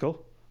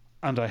cycle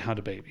and I had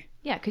a baby.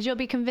 Yeah, because you'll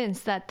be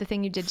convinced that the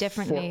thing you did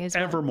differently is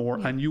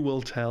evermore, and you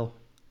will tell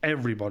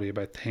everybody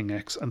about thing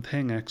X, and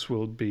thing X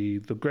will be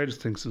the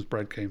greatest thing since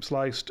bread came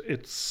sliced.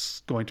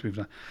 It's going to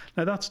be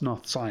now. That's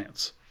not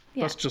science.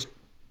 Yeah. That's just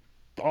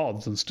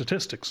odds and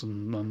statistics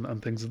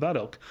and things of that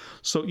ilk.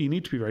 So you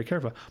need to be very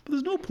careful. But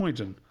there's no point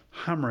in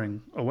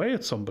hammering away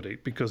at somebody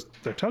because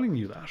they're telling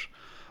you that.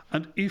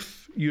 And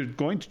if you're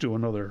going to do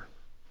another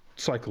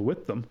cycle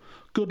with them,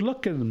 good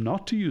luck getting them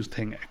not to use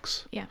thing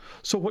X. Yeah.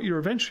 So what you're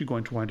eventually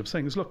going to wind up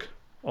saying is, look,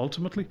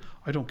 ultimately,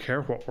 I don't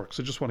care what works.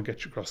 I just want to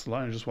get you across the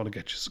line. I just want to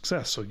get you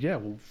success. So yeah,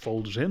 we'll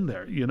fold it in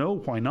there.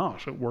 Why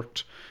not? It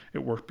worked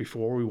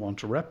before. We want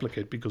to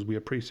replicate because we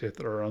appreciate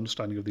that our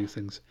understanding of these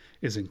things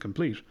is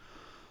incomplete.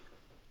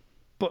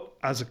 But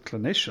as a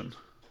clinician,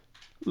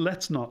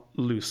 let's not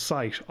lose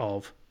sight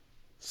of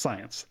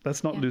science.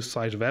 Let's not lose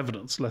sight of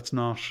evidence. Let's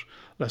not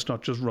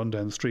just run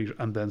down the street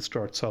and then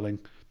start selling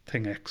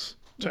thing X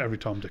to every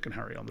Tom, Dick and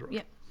Harry on the road.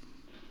 Yeah.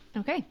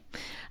 Okay.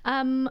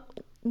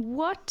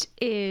 What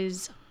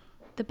is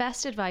the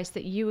best advice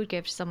that you would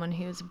give to someone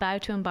who's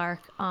about to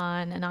embark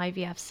on an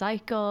IVF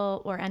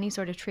cycle or any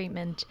sort of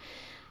treatment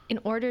in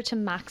order to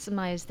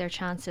maximize their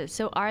chances?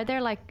 So are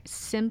there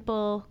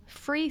simple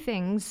free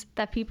things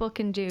that people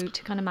can do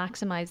to kind of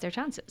maximize their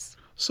chances?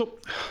 So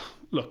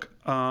look,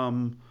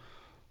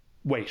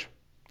 weight.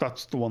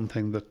 That's the one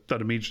thing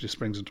that immediately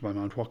springs into my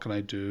mind. What can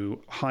I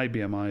do? High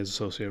BMI is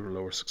associated with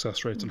lower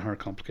success rates and higher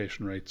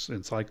complication rates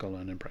in cycle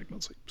and in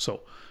pregnancy.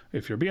 So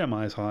if your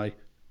BMI is high,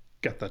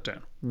 get that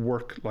down.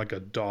 Work like a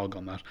dog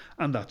on that.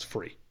 And that's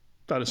free.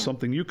 That is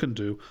something you can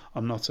do.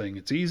 I'm not saying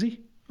it's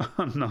easy,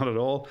 not at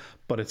all,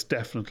 but it's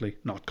definitely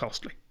not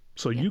costly.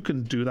 So you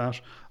can do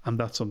that, and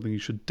that's something you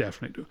should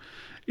definitely do.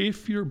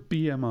 If your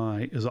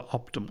BMI is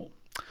optimal,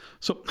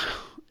 so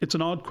it's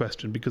an odd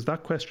question because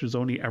that question is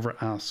only ever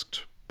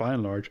asked by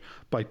and large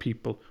by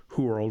people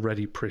who are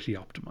already pretty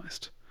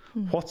optimized.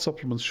 What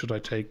supplements should I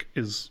take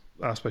is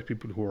asked by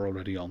people who are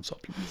already on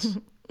supplements.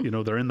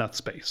 They're in that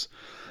space.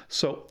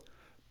 So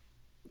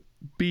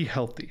be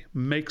healthy,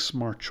 make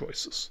smart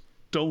choices,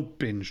 don't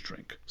binge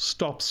drink,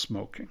 stop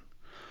smoking.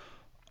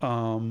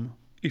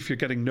 If you're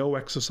getting no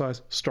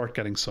exercise, start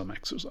getting some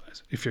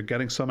exercise. If you're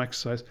getting some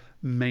exercise,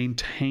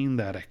 maintain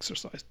that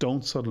exercise.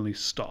 Don't suddenly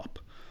stop.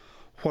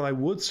 What I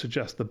would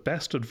suggest, the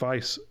best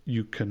advice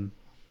you can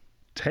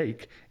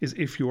take is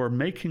if you are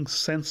making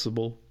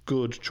sensible,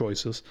 good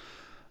choices,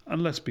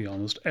 and let's be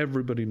honest,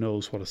 everybody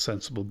knows what a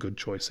sensible, good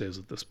choice is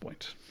at this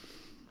point,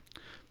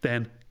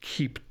 then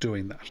keep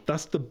doing that.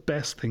 That's the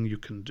best thing you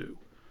can do.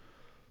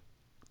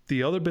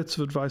 The other bits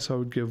of advice I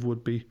would give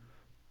would be,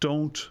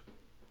 don't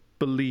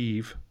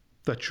believe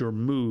that your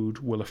mood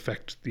will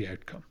affect the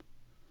outcome.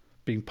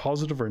 Being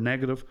positive or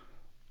negative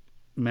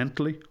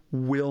mentally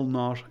will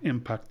not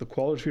impact the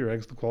quality of your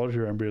eggs, the quality of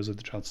your embryos, or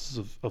the chances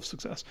of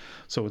success.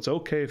 So it's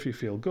okay if you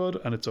feel good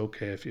and it's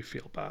okay if you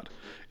feel bad.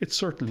 It's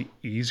certainly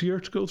easier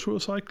to go through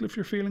a cycle if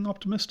you're feeling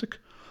optimistic,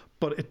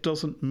 but it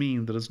doesn't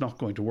mean that it's not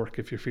going to work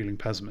if you're feeling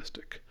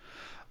pessimistic.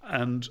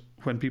 And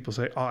when people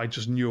say, I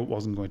just knew it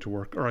wasn't going to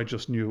work, or I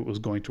just knew it was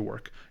going to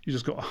work, you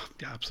just go,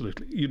 yeah,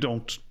 absolutely. You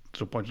don't, to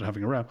the point of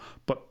having a row,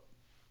 but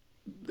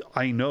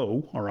I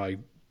know,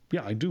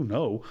 I do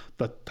know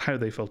that how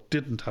they felt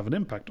didn't have an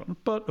impact on it.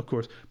 But of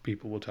course,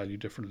 people will tell you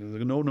differently.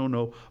 They go,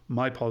 no,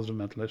 my positive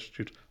mental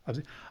attitude.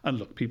 And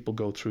look, people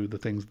go through the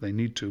things they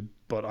need to,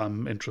 but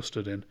I'm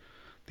interested in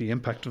the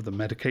impact of the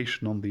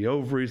medication on the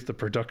ovaries, the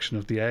production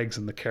of the eggs,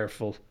 and the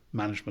careful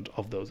management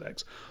of those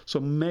eggs. So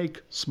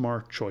make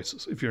smart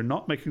choices. If you're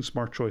not making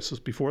smart choices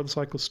before the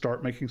cycle,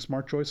 start making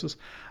smart choices.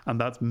 And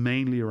that's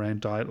mainly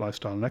around diet,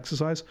 lifestyle, and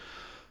exercise.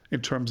 In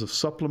terms of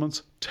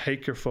supplements,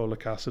 take your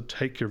folic acid,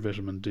 take your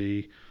vitamin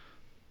D.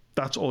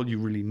 That's all you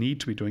really need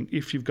to be doing.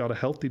 If you've got a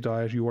healthy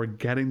diet, you are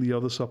getting the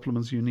other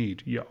supplements you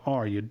need. You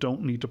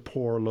don't need to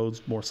pour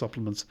loads more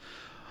supplements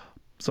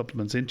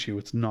into you.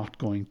 It's not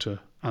going to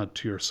add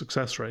to your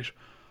success rate.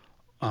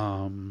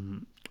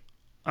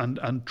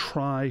 and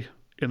try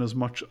in as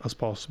much as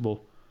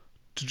possible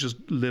to just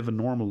live a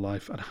normal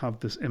life and have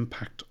this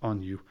impact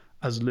on you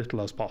as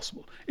little as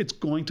possible. It's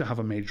going to have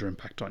a major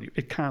impact on you.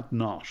 It can't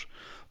not,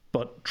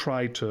 but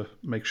try to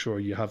make sure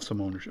you have some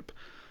ownership.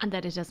 And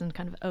that it doesn't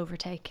kind of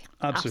overtake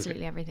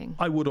Absolutely everything.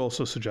 I would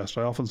also suggest,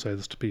 I often say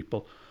this to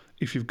people,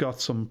 if you've got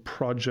some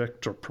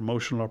project or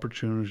promotional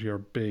opportunity or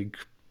big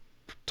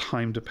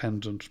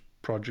time-dependent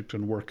project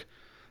and work,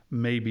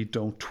 maybe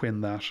don't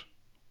twin that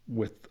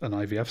with an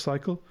IVF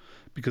cycle,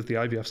 because the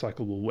IVF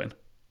cycle will win.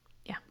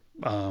 Yeah.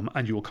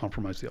 And you will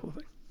compromise the other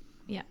thing.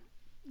 Yeah.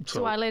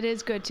 So while it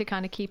is good to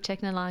kind of keep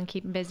ticking along,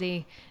 keeping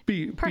busy,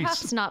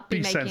 perhaps not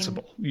be making,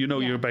 sensible.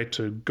 You're about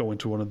to go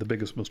into one of the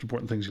biggest, most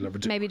important things you'll ever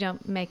do. Maybe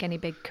don't make any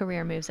big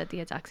career moves at the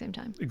exact same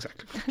time.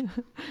 Exactly.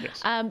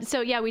 Yes.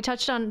 So yeah, we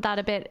touched on that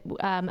a bit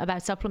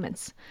about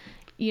supplements.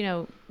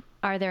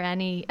 Are there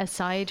any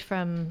aside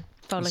from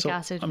folic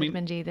acid,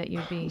 vitamin D that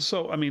you'd be?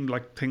 So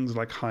like things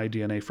like high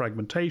DNA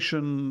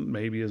fragmentation,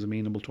 maybe is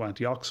amenable to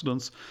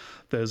antioxidants.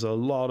 There's a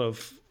lot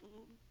of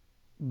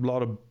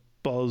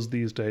buzz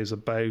these days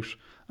about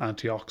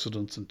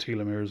antioxidants and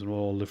telomeres, and we'll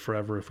all live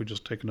forever if we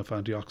just take enough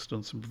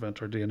antioxidants and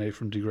prevent our DNA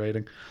from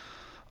degrading.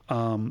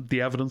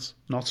 The evidence,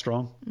 not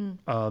strong.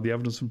 The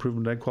evidence of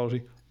improvement in egg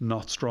quality,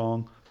 not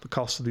strong. The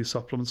cost of these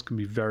supplements can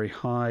be very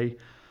high.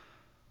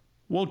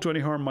 Won't do any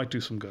harm, might do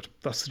some good.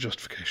 That's the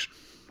justification.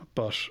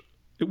 But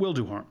it will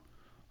do harm.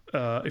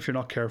 If you're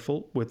not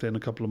careful, within a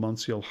couple of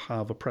months, you'll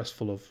have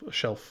a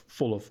shelf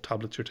full of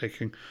tablets. You're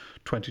taking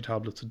 20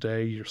 tablets a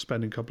day. You're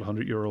spending a couple of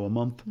 €100 a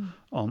month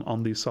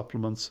on these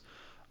supplements.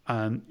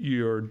 And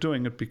you're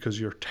doing it because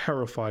you're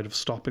terrified of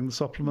stopping the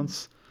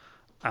supplements.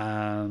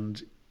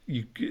 And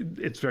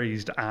it's very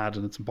easy to add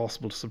and it's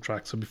impossible to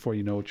subtract. So before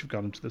you know it, you've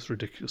got into this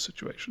ridiculous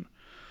situation.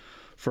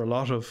 For a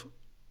lot of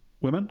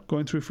women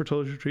going through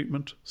fertility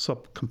treatment,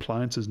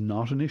 compliance is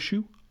not an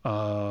issue.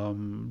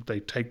 They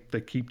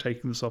keep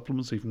taking the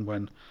supplements even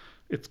when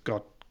it's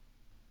got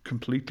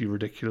completely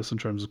ridiculous in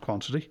terms of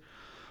quantity.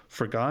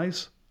 For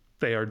guys,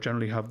 they are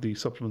generally have the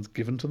supplements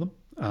given to them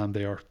and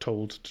they are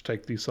told to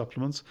take these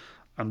supplements,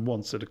 and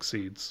once it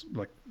exceeds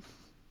like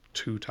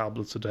 2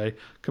 tablets a day,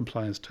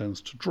 compliance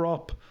tends to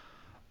drop.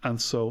 And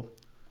so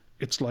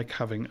it's like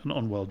having an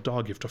unwell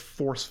dog. You have to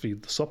force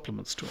feed the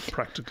supplements to him.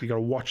 Practically, you got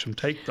to watch him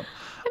take them.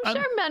 I'm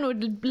sure men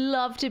would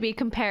love to be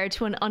compared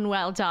to an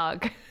unwell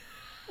dog.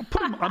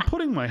 I'm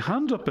putting my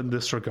hand up in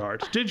this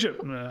regard. Did you?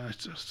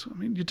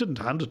 You didn't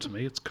hand it to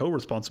me. It's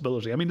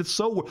co-responsibility.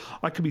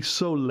 I can be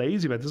so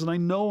lazy about this, and I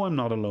know I'm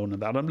not alone in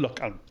that.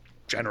 I'm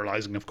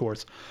generalizing, of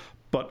course,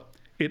 but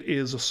it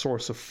is a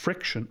source of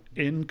friction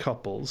in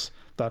couples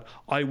that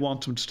I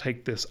want him to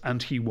take this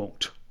and he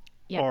won't.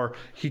 Yeah. Or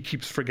he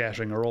keeps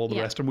forgetting, or all the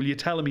rest. And will you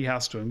tell him he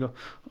has to? And go,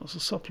 it's a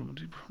supplement.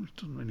 He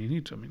doesn't really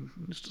need to. He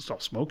needs to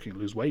stop smoking,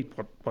 lose weight,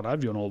 what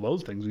have you, and all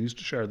those things. He needs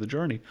to share the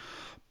journey.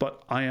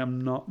 But I am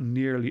not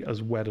nearly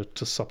as wedded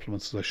to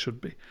supplements as I should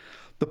be.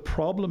 The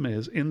problem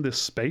is, in this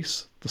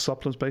space, the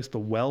supplement space, the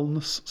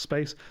wellness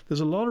space,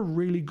 there's a lot of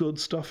really good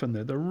stuff in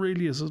there. There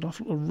really is an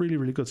awful lot of really,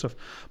 really good stuff.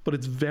 But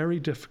it's very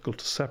difficult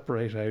to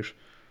separate out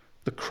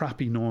the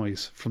crappy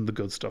noise from the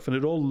good stuff. And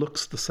it all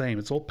looks the same.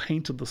 It's all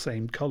painted the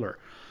same color.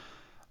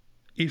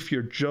 If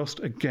you're just,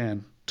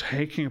 again,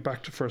 taking it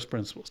back to first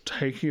principles,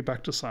 taking it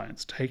back to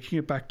science, taking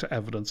it back to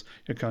evidence,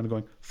 you're kind of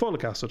going,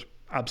 folic acid,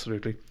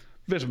 absolutely.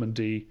 Vitamin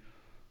D,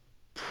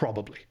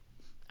 probably.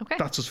 Okay.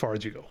 That's as far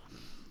as you go.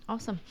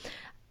 Awesome.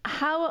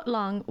 How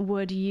long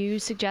would you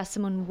suggest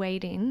someone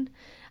waiting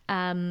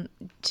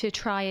to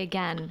try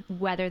again,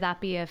 whether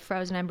that be a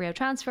frozen embryo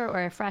transfer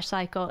or a fresh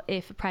cycle,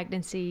 if a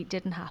pregnancy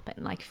didn't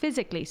happen, like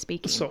physically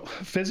speaking? So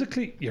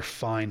physically, you're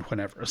fine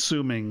whenever,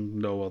 assuming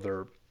no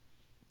other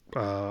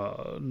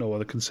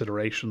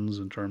considerations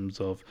in terms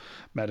of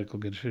medical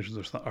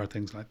conditions or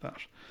things like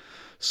that.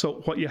 So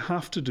what you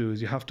have to do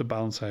is you have to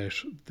balance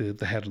out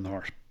the head and the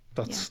heart.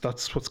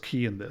 That's what's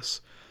key in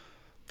this.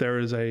 There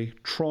is a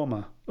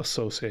trauma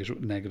associated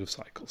with negative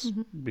cycles,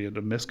 be it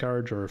a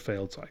miscarriage or a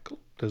failed cycle.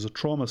 There's a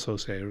trauma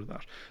associated with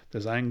that.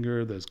 There's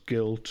anger, there's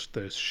guilt,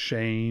 there's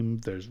shame,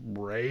 there's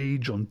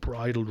rage,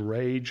 unbridled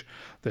rage,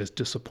 there's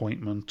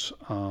disappointment.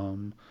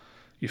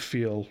 You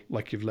feel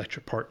like you've let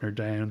your partner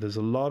down. There's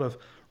a lot of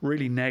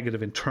really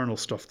negative internal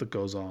stuff that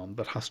goes on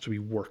that has to be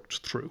worked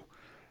through.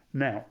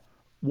 Now,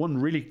 one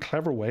really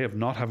clever way of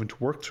not having to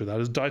work through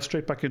that is dive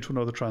straight back into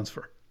another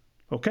transfer.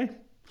 Okay?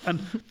 And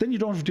then you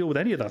don't have to deal with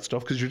any of that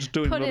stuff because you're just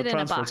doing another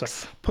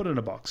transfer. Put it in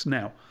a box.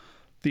 Now,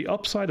 the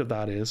upside of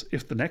that is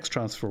if the next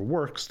transfer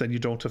works, then you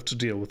don't have to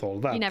deal with all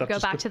of that. You never go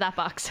back to that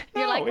box.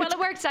 You're like, well, it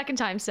worked second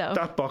time, so.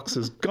 That box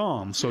is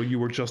gone. So you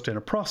were just in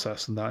a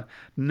process and that.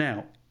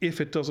 Now, if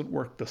it doesn't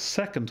work the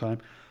second time,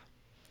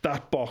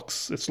 that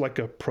box, it's like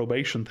a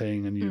probation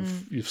thing and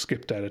you've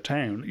skipped out of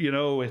town.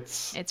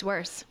 It's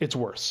worse. It's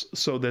worse.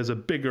 So there's a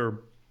bigger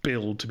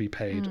bill to be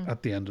paid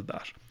at the end of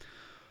that.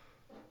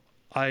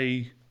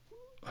 I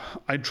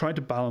try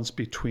to balance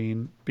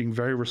between being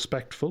very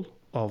respectful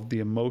of the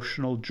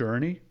emotional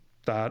journey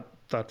that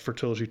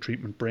fertility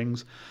treatment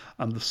brings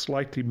and the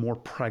slightly more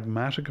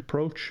pragmatic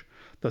approach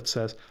that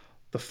says,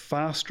 the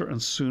faster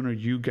and sooner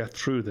you get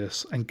through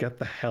this and get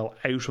the hell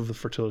out of the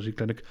fertility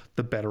clinic,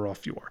 the better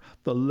off you are.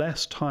 The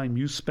less time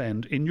you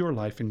spend in your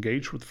life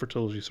engaged with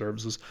fertility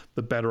services,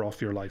 the better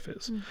off your life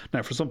is.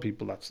 Now, for some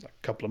people, that's like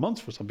a couple of months.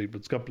 For some people,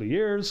 it's a couple of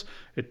years.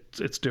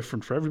 It's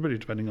different for everybody,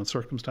 depending on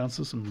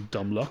circumstances and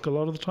dumb luck a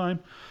lot of the time.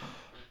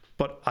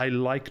 But I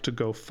like to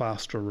go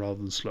faster rather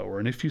than slower.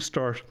 And if you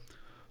start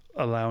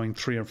allowing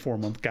 3 or 4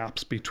 month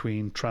gaps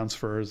between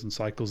transfers and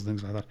cycles and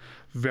things like that,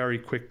 very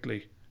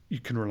quickly you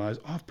can realize,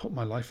 oh, I've put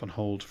my life on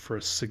hold for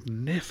a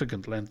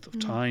significant length of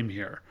time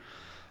here.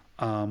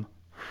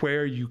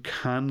 Where you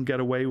can get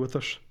away with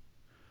it,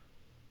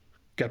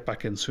 get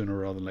back in sooner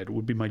rather than later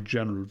would be my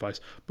general advice.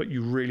 But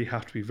you really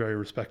have to be very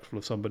respectful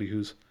of somebody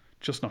who's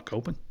just not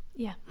coping.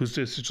 Yeah. Who's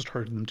just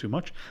hurting them too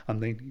much,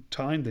 and they need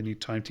time. They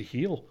need time to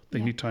heal. They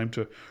need time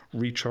to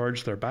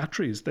recharge their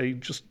batteries. They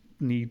just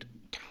need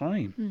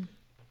time.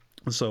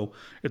 And so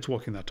it's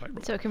walking that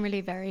tightrope. So it can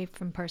really vary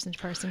from person to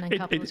person and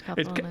couple to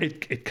couple.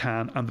 It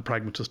can, and the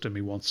pragmatist in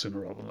me wants sooner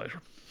rather than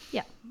later.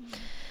 Yeah.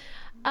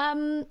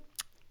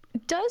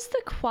 Does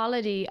the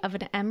quality of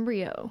an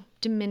embryo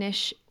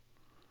diminish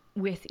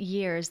with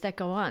years that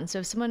go on? So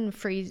if someone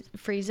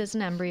freezes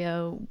an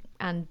embryo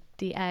and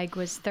the egg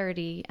was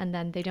 30 and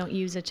then they don't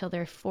use it till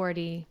they're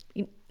 40,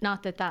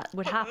 not that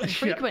would happen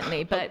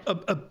frequently, but...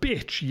 A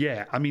bit,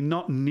 yeah. I mean,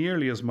 not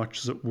nearly as much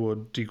as it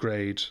would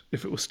degrade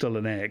if it was still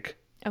an egg.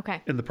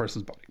 Okay. In the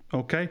person's body,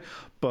 okay?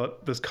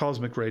 But there's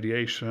cosmic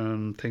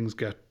radiation, things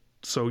get...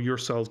 So your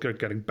cells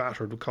getting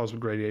battered with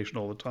cosmic radiation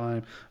all the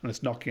time, and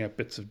it's knocking out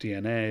bits of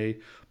DNA,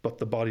 but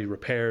the body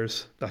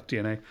repairs that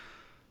DNA.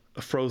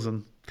 A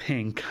frozen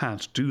thing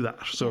can't do that.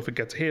 So if it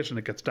gets hit and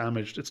it gets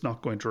damaged, it's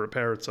not going to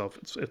repair itself.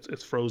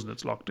 It's frozen,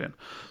 it's locked in.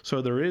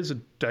 So there is a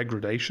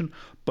degradation,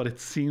 but it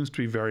seems to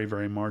be very,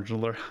 very marginal.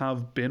 There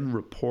have been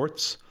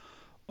reports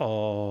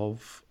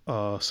of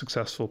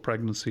successful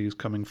pregnancies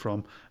coming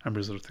from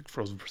embryos that are, I think,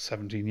 frozen for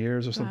 17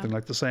 years or something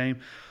like the same.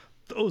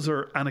 Those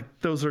are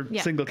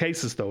single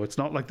cases, though. It's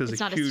not like there's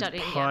a huge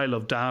pile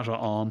of data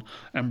on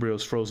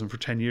embryos frozen for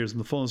 10 years. In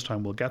the fullness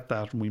time, we'll get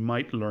that, and we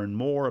might learn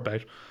more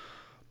about...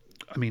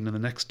 I mean, in the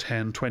next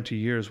 10, 20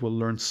 years, we'll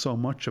learn so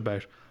much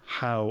about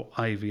how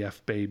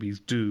IVF babies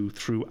do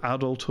through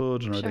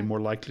adulthood, and are they more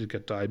likely to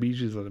get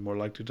diabetes? Are they more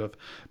likely to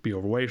be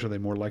overweight? Are they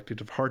more likely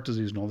to have heart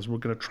disease and all this? We're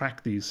going to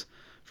track these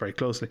very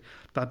closely.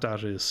 That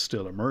data is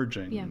still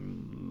emerging. Yeah.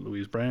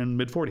 Louise Brown,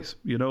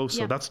 mid-40s,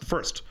 so that's the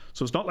first.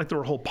 So it's not like there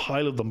were a whole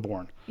pile of them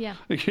born. Yeah.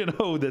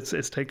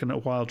 It's taken a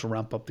while to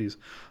ramp up these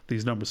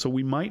numbers. So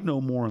we might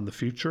know more in the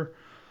future.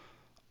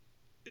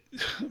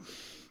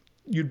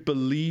 You'd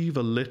believe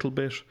a little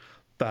bit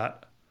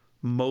that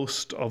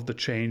most of the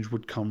change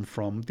would come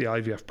from the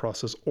IVF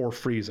process or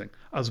freezing,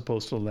 as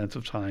opposed to the length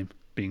of time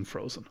being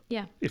frozen.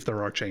 Yeah. If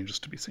there are changes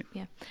to be seen.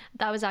 Yeah.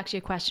 That was actually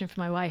a question for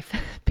my wife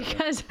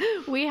because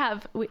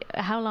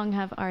how long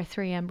have our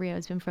 3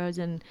 embryos been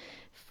frozen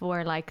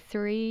for? Like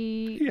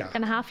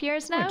 3.5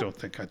 years now? I don't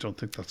think that's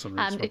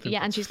unreasonable.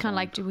 And she's kind of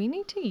like, do we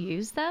need to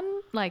use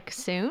them like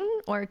soon,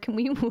 or can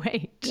we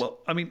wait? Well,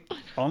 I mean,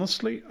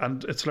 honestly,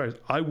 and it's hilarious,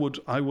 I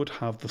would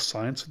have the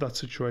science of that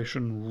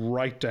situation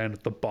right down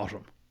at the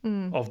bottom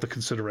of the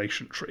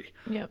consideration tree.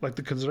 Yeah. Like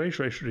the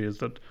consideration tree is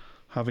that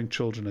having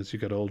children as you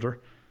get older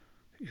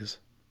is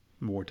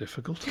more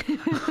difficult.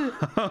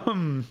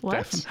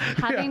 What?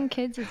 Having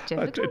kids is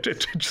difficult?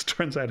 It just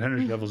turns out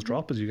energy levels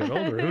drop as you get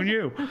older. Who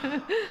knew?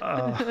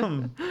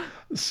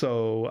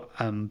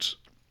 And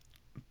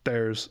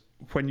there's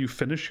when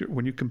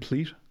you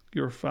complete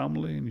your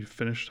family and you've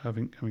finished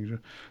having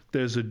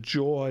there's a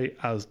joy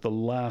as the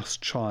last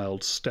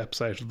child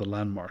steps out of the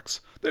landmarks.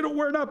 They don't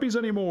wear nappies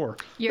anymore.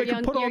 Your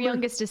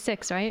youngest is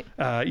 6, right?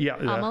 Yeah.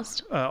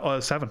 Almost?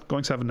 7.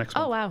 Going 7 next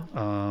month. Oh,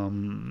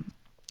 wow.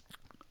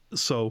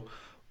 So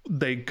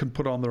they can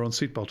put on their own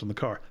seatbelt in the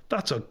car.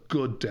 That's a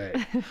good day.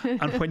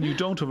 And when you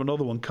don't have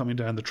another one coming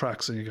down the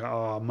tracks and you go,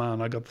 oh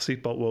man, I got the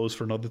seatbelt woes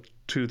for another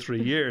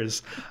 2-3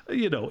 years,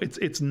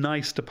 it's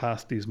nice to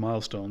pass these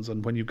milestones.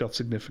 And when you've got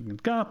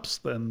significant gaps,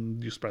 then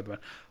you spread them out.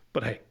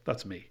 But hey,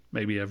 that's me.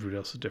 Maybe everybody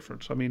else is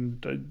different. I mean,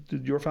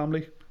 did your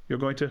family, you're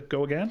going to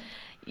go again?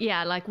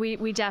 Yeah, like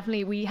we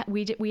definitely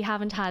we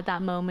haven't had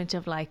that moment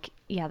of like,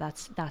 yeah,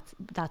 that's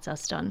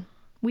us done.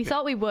 We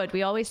thought we would.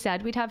 We always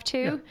said we'd have 2.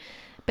 Yeah.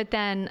 But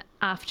then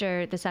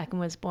after the second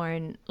was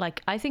born,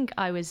 like I think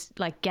I was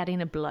like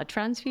getting a blood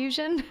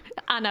transfusion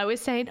and I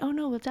was saying, oh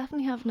no, we'll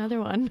definitely have another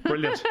one.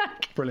 Brilliant,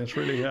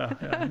 really, yeah.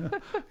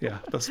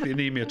 That's the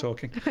anemia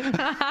talking.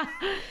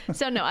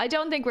 So no, I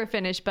don't think we're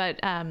finished, but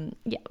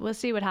we'll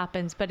see what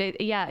happens. But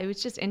it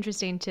was just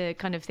interesting to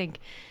kind of think,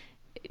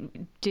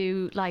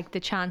 do like the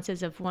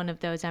chances of one of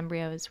those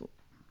embryos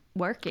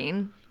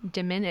working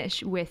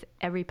diminish with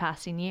every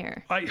passing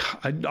year?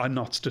 I'm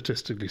not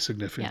statistically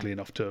significantly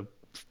enough to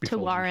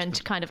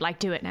warrant kind of like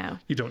do it now.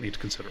 You don't need to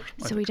consider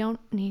it. So we don't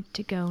need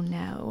to go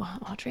now,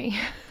 Audrey.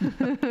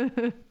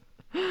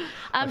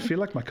 I feel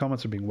like my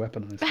comments are being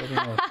weaponized.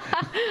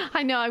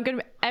 I know.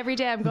 Every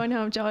day I'm going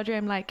home to Audrey.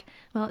 I'm like,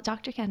 well,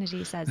 Dr.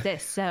 Kennedy says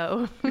this,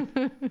 so.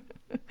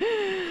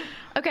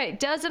 Okay,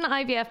 does an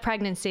IVF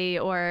pregnancy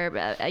or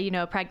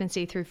a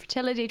pregnancy through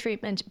fertility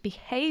treatment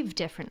behave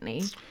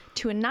differently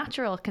to a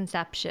natural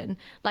conception?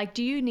 Like,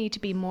 do you need to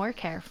be more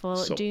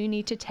careful? Do you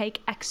need to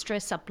take extra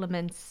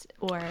supplements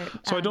or?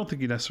 So I don't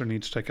think you necessarily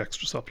need to take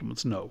extra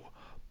supplements. No,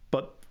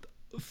 but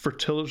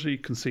fertility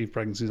conceived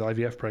pregnancies,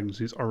 IVF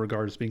pregnancies, are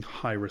regarded as being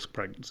high risk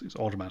pregnancies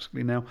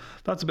automatically. Now,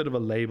 that's a bit of a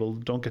label.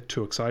 Don't get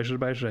too excited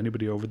about it.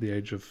 Anybody over the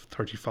age of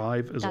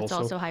 35 is that's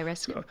also high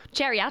risk.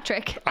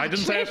 Geriatric. I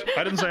didn't say it.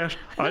 I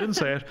didn't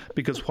say it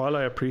because while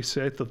I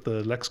appreciate that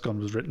the lexicon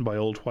was written by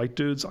old white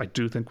dudes, I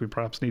do think we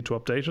perhaps need to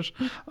update it.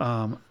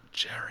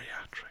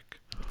 Geriatric.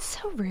 It's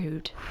so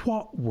rude.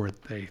 What were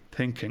they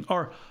thinking?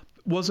 Or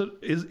is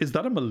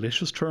that a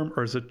malicious term,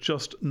 or is it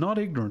just not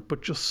ignorant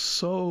but just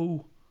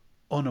so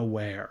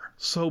unaware,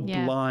 so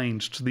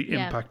blind to the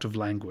impact of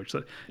language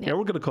that we're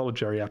going to call it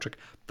geriatric?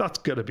 That's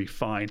going to be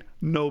fine.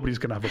 Nobody's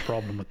going to have a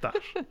problem with that.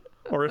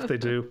 Or if they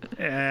do,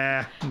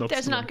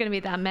 there's not going to be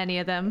that many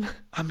of them.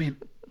 I mean,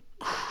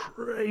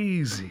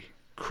 crazy.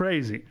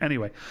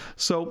 Anyway,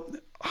 so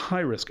high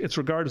risk. It's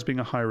regarded as being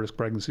a high risk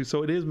pregnancy.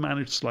 So it is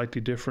managed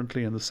slightly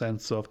differently in the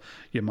sense of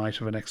you might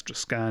have an extra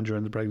scan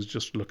during the pregnancy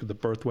just to look at the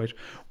birth weight.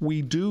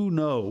 We do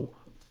know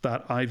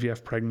that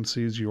IVF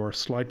pregnancies, you are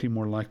slightly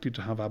more likely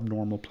to have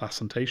abnormal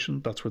placentation.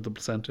 That's where the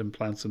placenta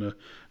implants in an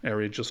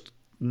area just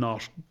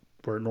not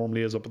where it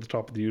normally is, up at the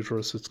top of the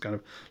uterus. It's kind of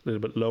a little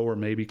bit lower,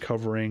 maybe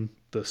covering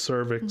the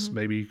cervix,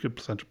 maybe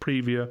placenta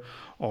previa,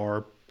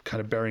 or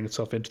kind of burying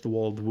itself into the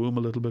wall of the womb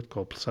a little bit,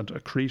 called placenta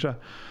accreta.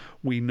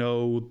 We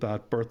know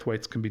that birth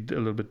weights can be a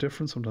little bit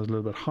different, sometimes a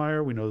little bit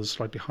higher. We know there's a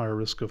slightly higher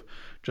risk of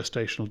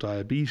gestational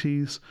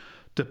diabetes,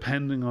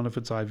 depending on if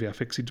it's IVF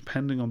ICSI,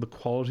 depending on the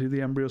quality of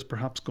the embryos,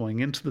 perhaps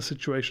going into the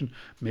situation,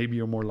 maybe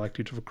you're more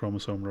likely to have a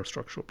chromosomal or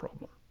structural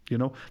problem.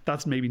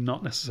 That's maybe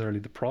not necessarily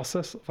the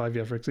process of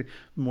IVF ICSI,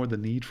 more the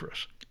need for it.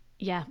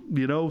 Yeah.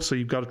 So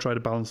you've got to try to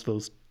balance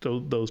those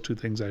two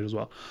things out as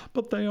well.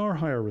 But they are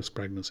higher risk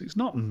pregnancies,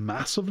 not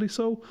massively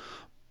so.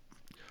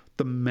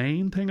 The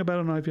main thing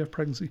about an IVF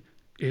pregnancy,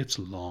 it's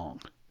long.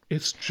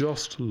 It's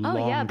just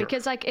longer. Oh yeah,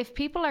 because if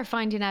people are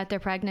finding out they're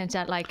pregnant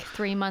at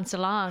 3 months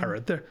along,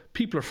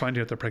 people are finding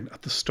out they're pregnant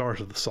at the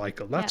start of the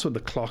cycle. That's when the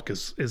clock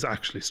is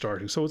actually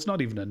starting. So it's not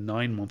even a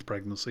 9-month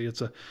pregnancy.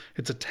 It's a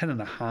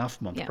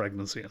 10.5-month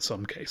pregnancy in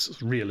some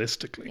cases,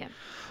 realistically. Yeah.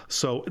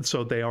 So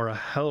they are a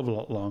hell of a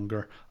lot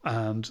longer,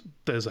 and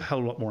there's a hell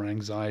of a lot more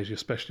anxiety,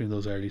 especially in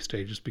those early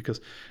stages, because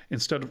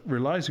instead of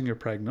realizing you're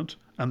pregnant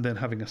and then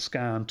having a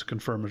scan to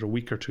confirm it a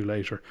week or two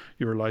later,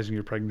 you're realizing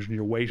you're pregnant and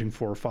you're waiting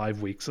 4 or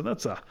 5 weeks, and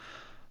that's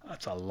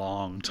a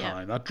long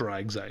time. That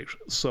drags out.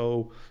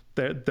 So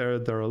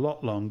they're a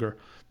lot longer.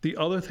 The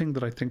other thing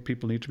that I think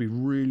people need to be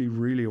really,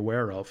 really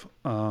aware of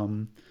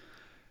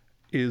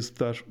is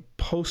that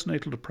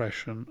postnatal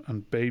depression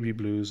and baby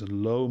blues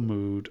and low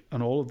mood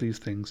and all of these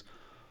things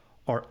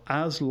are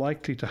as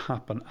likely to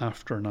happen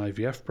after an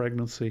IVF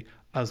pregnancy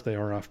as they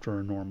are after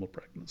a normal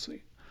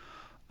pregnancy.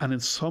 And in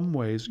some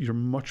ways, you're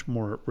much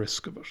more at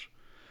risk of it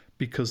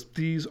because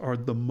these are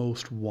the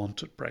most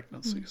wanted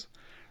pregnancies.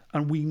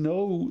 And we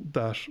know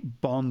that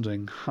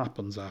bonding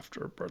happens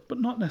after birth, but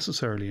not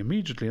necessarily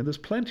immediately. And there's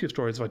plenty of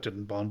stories of I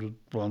didn't bond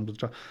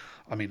with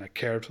I mean, I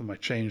cared for them, I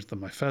changed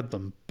them, I fed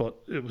them, but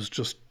it was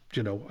just,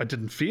 I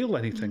didn't feel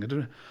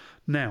anything.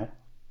 Now,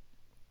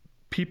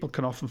 people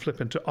can often flip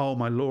into, oh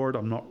my Lord,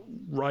 I'm not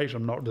right,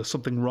 there's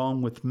something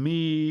wrong with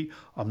me,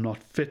 I'm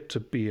not fit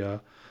to be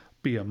a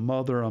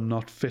mother, I'm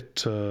not fit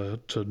to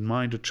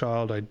mind a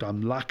child,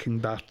 I'm lacking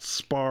that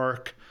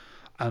spark,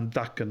 and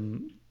that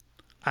can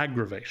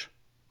aggravate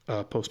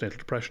postnatal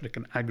depression. It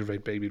can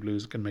aggravate baby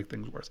blues. It can make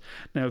things worse.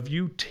 Now, if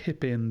you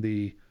tip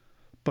in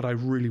but I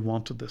really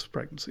wanted this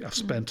pregnancy, I've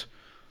spent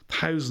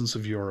thousands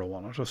of euro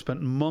on it, I've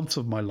spent months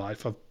of my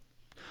life, I've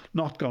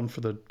not gone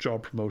for the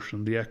job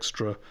promotion, the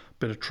extra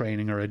bit of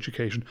training or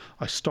education.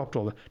 I stopped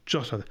all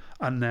that,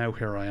 and now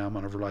here I am,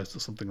 and I've realised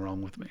there's something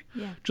wrong with me.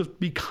 Yeah. Just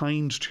be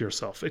kind to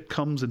yourself. It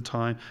comes in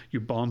time. You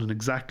bond in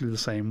exactly the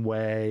same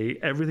way.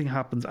 Everything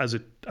happens as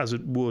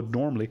it would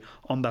normally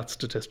on that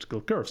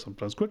statistical curve.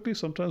 Sometimes quickly,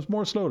 sometimes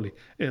more slowly.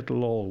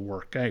 It'll all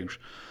work out.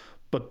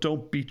 But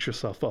don't beat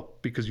yourself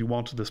up because you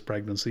wanted this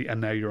pregnancy and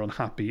now you're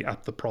unhappy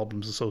at the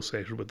problems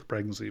associated with the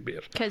pregnancy, be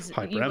it because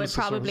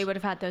you would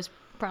have had those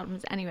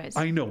problems anyways.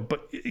 I know,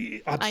 but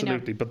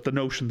absolutely. But the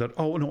notion that,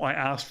 oh no, I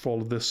asked for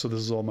all of this, so this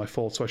is all my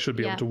fault, so I should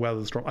be able to weather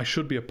the storm. I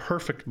should be a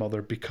perfect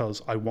mother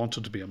because I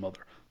wanted to be a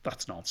mother.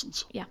 That's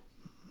nonsense. Yeah.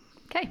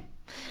 Okay.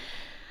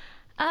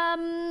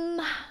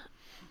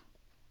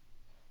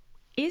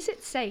 Is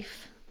it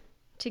safe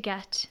to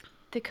get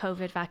the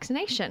COVID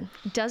vaccination?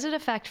 Does it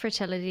affect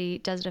fertility?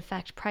 Does it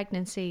affect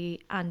pregnancy?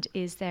 And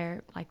is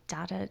there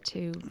data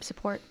to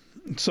support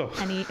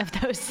any of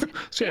those?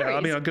 So yeah,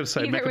 I mean, I'm going to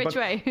say make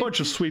a bunch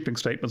of sweeping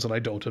statements that I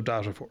don't have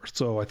data for.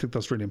 So I think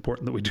that's really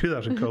important that we do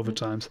that in COVID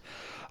times.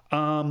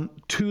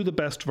 To the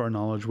best of our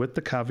knowledge, with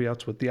the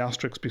caveats, with the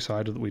asterisks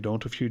beside it, that we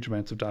don't have huge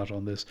amounts of data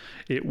on this,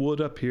 it would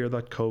appear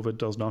that COVID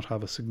does not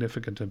have a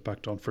significant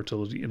impact on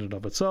fertility in and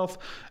of itself,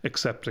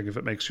 excepting if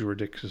it makes you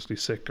ridiculously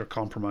sick or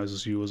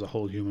compromises you as a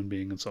whole human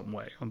being in some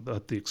way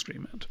at the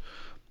extreme end.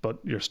 But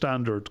your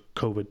standard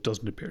COVID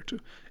doesn't appear to.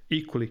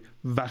 Equally,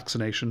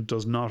 vaccination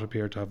does not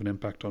appear to have an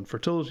impact on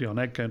fertility, on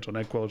egg count, on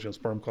egg quality, on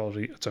sperm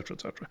quality, etc.,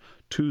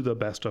 to the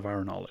best of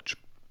our knowledge.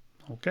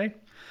 Okay?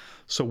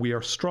 So we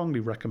are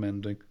strongly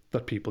recommending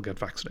that people get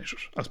vaccinated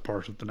as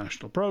part of the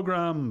national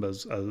programme,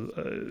 as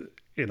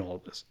in all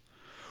of this.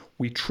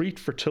 We treat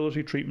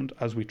fertility treatment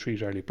as we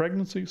treat early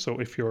pregnancy. So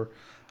if you're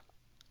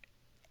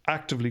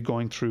actively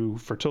going through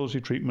fertility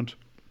treatment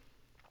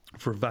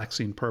for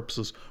vaccine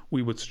purposes,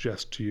 we would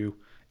suggest to you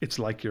it's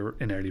like you're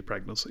in early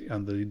pregnancy,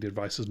 and the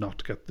advice is not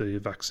to get the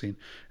vaccine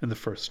in the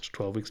first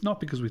 12 weeks, not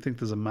because we think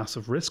there's a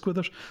massive risk with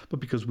it, but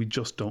because we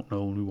just don't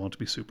know and we want to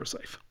be super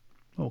safe.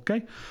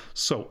 Okay?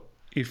 So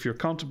if you're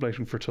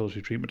contemplating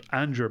fertility treatment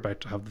and you're about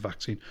to have the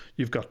vaccine,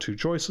 you've got two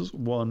choices.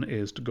 One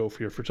is to go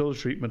for your fertility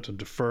treatment and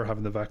defer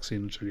having the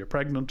vaccine until you're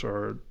pregnant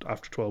or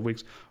after 12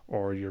 weeks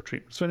or your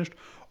treatment's finished.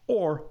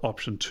 Or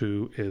option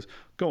two is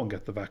go and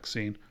get the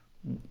vaccine,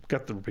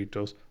 get the repeat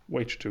dose,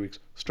 wait your 2 weeks,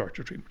 start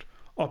your treatment.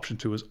 Option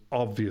two is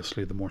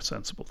obviously the more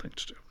sensible thing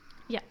to do.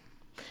 Yeah.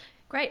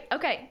 Great.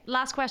 Okay.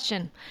 Last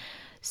question.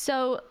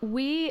 So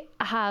we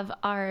have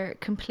our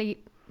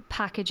complete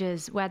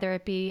packages, whether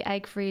it be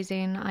egg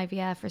freezing,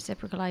 IVF,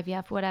 reciprocal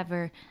IVF,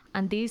 whatever,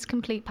 and these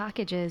complete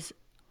packages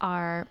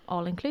are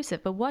all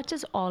inclusive. But what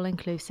does all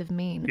inclusive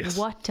mean? Yes.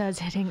 What does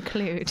it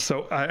include?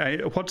 So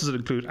what does it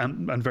include,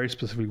 and very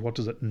specifically, what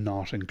does it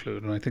not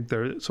include? And I think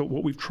so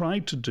what we've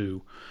tried to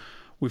do,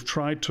 we've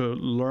tried to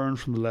learn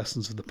from the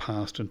lessons of the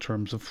past in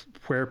terms of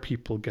where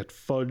people get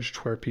fudged,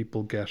 where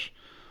people get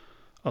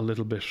a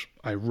little bit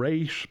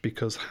irate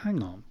because,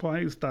 hang on, why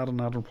is that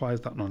and that and why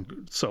is that not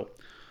included? So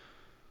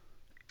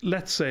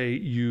let's say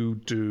you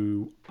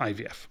do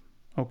IVF,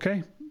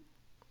 okay?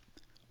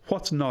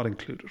 What's not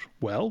included?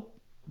 Well,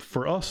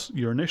 for us,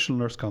 your initial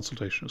nurse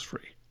consultation is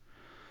free.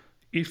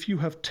 If you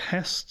have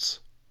tests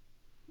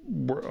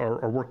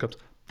or workups,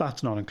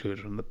 that's not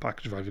included in the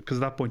package of IVF, because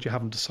at that point you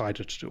haven't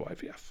decided to do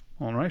IVF,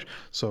 all right?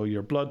 So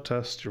your blood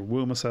test, your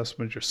womb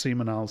assessment, your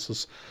semen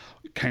analysis,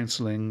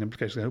 counselling,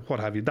 implications, what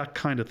have you, that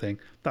kind of thing,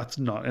 that's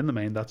not, in the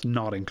main, that's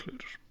not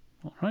included,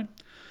 all right?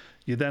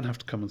 You then have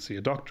to come and see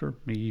a doctor,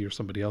 me or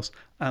somebody else,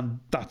 and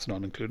that's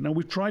not included. Now,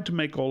 we've tried to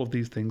make all of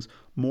these things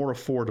more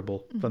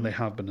affordable than they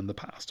have been in the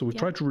past. So we've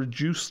tried to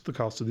reduce the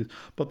cost of these,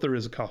 but there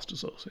is a cost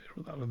associated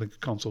with that. I think a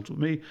consult with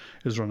me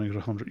is running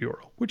at €100,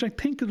 which I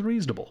think is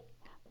reasonable.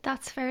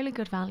 That's fairly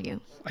good value.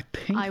 I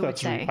think I would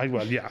say.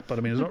 Well, yeah, but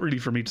I mean, it's not really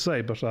for me to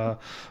say, but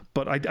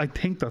I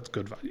think that's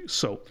good value.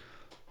 So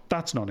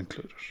that's not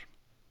included.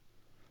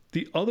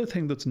 The other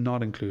thing that's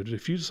not included,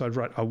 if you decide,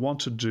 right, I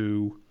want to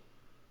do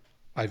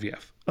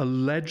IVF, a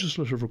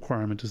legislative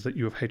requirement is that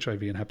you have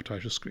HIV and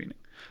hepatitis screening.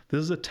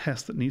 This is a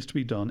test that needs to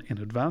be done in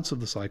advance of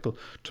the cycle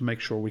to make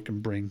sure we can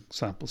bring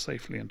samples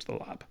safely into the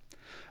lab.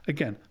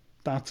 Again,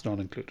 that's not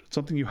included. It's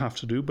something you have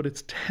to do, but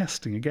it's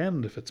testing.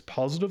 Again, if it's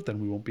positive, then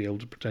we won't be able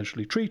to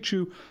potentially treat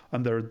you,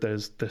 and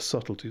there's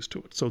subtleties to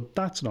it. So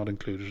that's not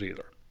included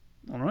either.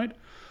 All right?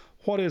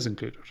 What is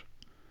included?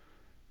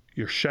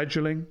 Your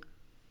scheduling,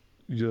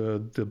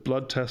 the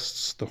blood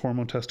tests, the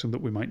hormone testing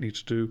that we might need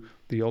to do,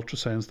 the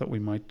ultrasounds that we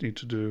might need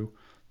to do,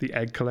 the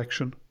egg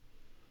collection,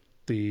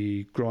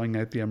 the growing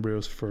out the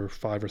embryos for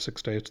 5 or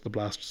 6 days to the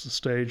blastocyst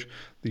stage,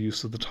 the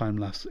use of the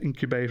time-lapse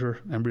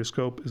incubator,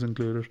 embryoscope is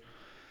included.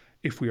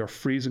 If we are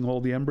freezing all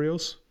the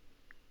embryos,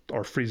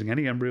 or freezing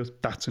any embryos,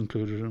 that's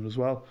included in it as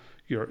well.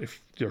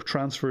 If your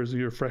transfers,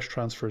 your fresh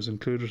transfer is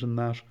included in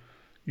that.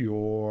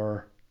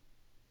 Your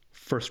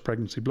first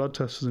pregnancy blood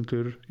test is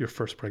included. Your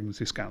first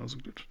pregnancy scan is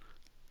included.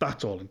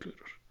 That's all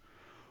included.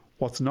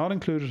 What's not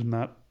included in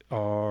that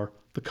are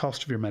the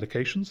cost of your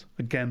medications.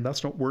 Again,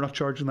 we're not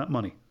charging that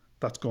money.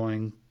 That's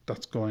going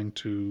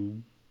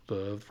to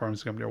the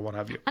pharmacy company or what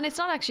have you. And it's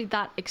not actually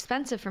that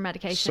expensive for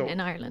medication in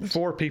Ireland.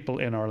 For people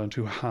in Ireland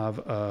who have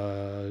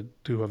a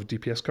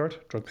DPS card,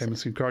 drug payment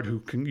scheme card,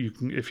 you can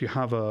if you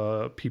have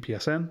a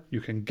PPSN,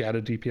 you can get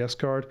a DPS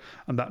card,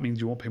 and that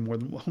means you won't pay more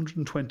than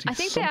 120. I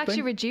think they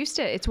actually reduced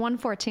it. It's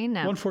 114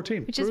 now.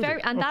 114, which is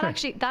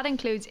that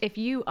includes if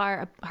you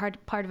are a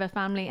part of a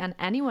family and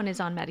anyone is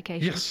on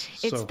medication. Yes,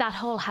 it's that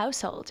whole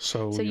household.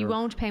 So you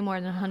won't pay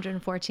more than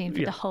 114 for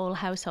the whole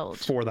household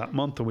for that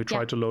month, and we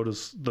tried to load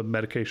the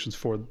medications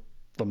for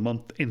the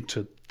month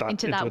into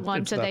that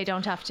one, so they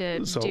don't have to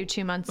do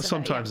 2 months.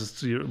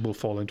 Sometimes it will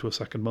fall into a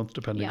second month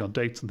depending on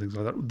dates and things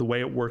like that. The way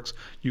it works,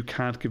 you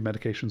can't give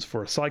medications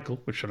for a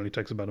cycle, which generally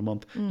takes about a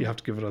month. You have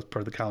to give it as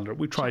per the calendar.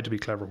 We try to be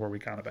clever where we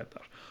can about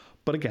that.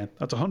 But again,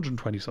 that's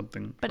 120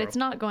 something. But it's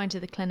not going to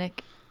the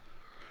clinic.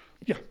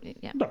 Yeah.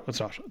 No, it's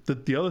not.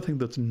 The other thing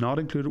that's not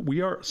included,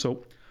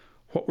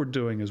 what we're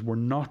doing is we're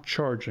not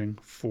charging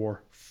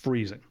for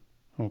freezing.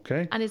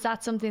 Okay. And is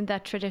that something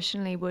that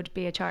traditionally would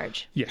be a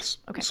charge? Yes.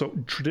 Okay. So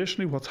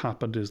traditionally what's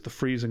happened is the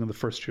freezing and the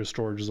first year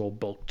storage is all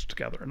bulked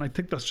together. And I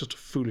think that's just a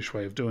foolish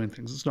way of doing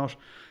things.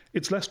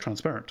 It's less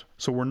transparent.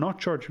 So we're not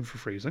charging for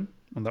freezing,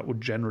 and that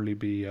would generally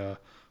be a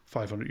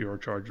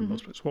 €500 charge in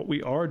most places. What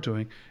we are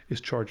doing is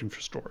charging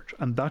for storage.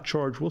 And that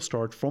charge will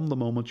start from the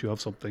moment you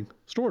have something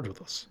stored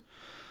with us.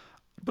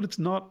 But it's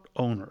not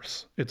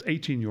onerous. It's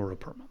 €18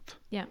 per month.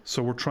 Yeah.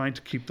 So we're trying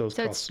to keep those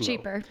So costs it's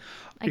cheaper.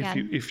 low.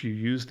 Again. If you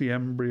use the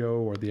embryo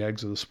or the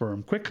eggs or the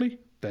sperm quickly,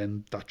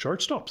 then that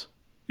charge stops.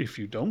 If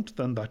you don't,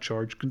 then that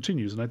charge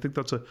continues. And I think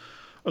that's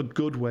a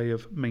good way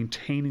of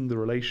maintaining the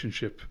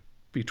relationship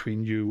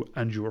between you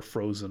and your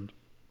frozen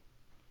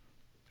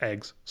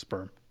eggs,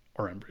 sperm,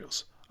 or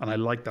embryos. And I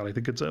like that. I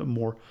think it's a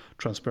more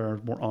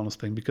transparent, more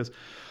honest thing, because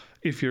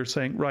if you're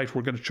saying, right,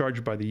 we're going to charge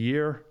you by the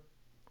year,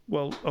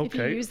 well,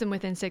 okay. If you use them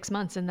within 6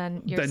 months and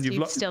then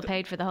you've still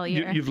paid for the whole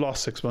year. You've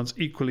lost 6 months.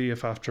 Equally,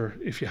 if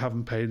you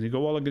haven't paid and you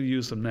go, well, I'm going to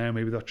use them now,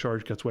 maybe that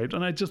charge gets waived.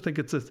 And I just think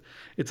it's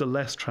a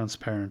less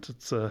transparent,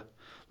 it's a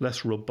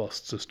less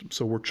robust system.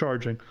 So we're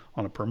charging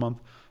on a per month.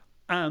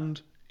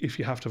 And if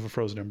you have to have a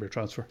frozen embryo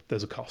transfer,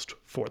 there's a cost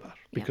for that,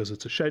 because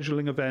it's a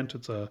scheduling event.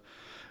 There's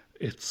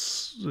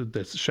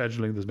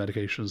scheduling, there's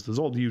medications, there's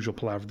all the usual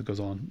palaver that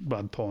goes on,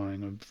 bad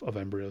thawing of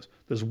embryos.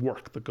 There's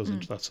work that goes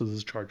into that, so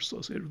there's a charge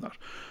associated with that.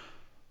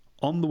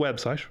 On the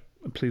website,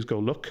 please go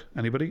look,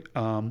 anybody.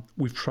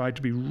 We've tried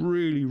to be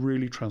really,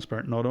 really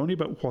transparent, not only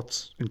about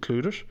what's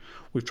included,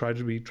 we've tried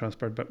to be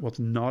transparent about what's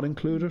not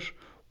included,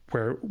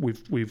 where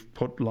we've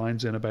put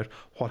lines in about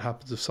what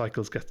happens if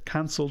cycles get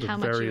cancelled at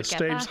various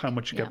stages, how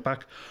much you get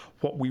back.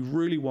 What we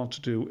really want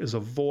to do is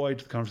avoid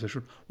the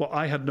conversation, well,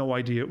 I had no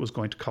idea it was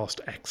going to cost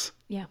X.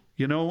 Yeah.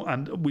 You know,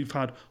 and we've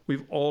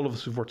all of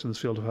us who've worked in this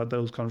field have had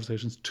those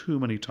conversations too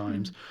many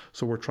times.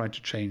 So we're trying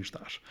to change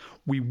that.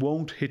 We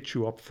won't hit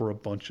you up for a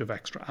bunch of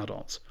extra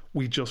add-ons.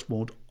 We just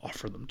won't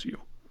offer them to you.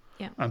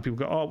 Yeah. And people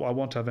go, oh, I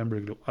want to have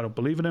embryo glue. I don't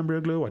believe in embryo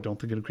glue. I don't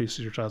think it increases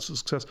your chance of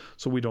success.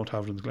 So we don't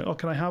have it in the glue. Oh,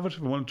 can I have it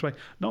if I want to try?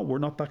 No, we're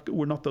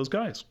not those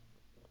guys.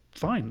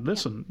 Fine,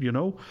 listen, you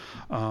know.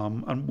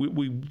 And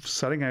we're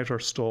setting out our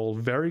stall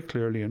very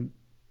clearly and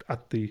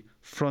at the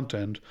front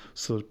end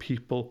so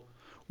that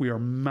we are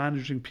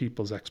managing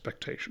people's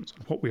expectations.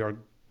 And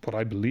what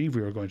I believe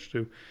we are going to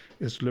do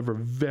is deliver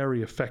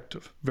very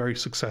effective, very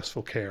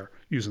successful care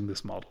using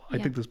this model. I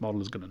think this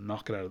model is going to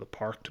knock it out of the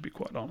park, to be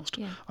quite honest.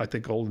 Yeah. I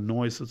think all the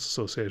noise that's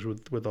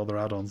associated with other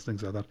add-ons,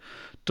 things like that,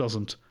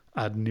 doesn't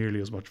add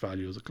nearly as much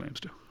value as it claims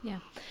to. Yeah.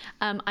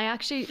 I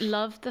actually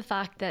love the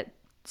fact that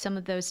some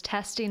of those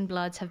testing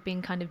bloods have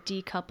been kind of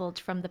decoupled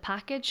from the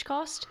package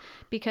cost,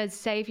 because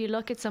say if you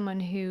look at someone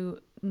who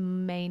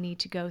may need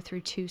to go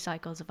through 2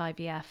 cycles of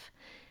IVF,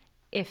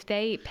 if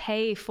they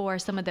pay for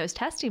some of those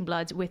testing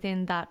bloods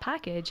within that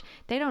package,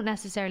 they don't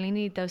necessarily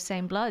need those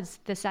same bloods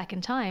the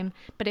second time.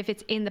 But if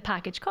it's in the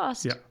package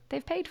cost,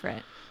 they've paid for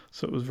it.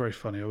 So it was very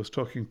funny. I was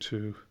talking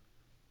to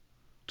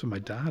my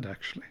dad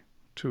actually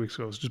 2 weeks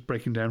ago. I was just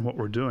breaking down what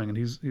we're doing, and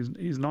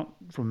he's not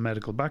from a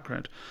medical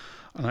background,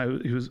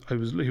 and he was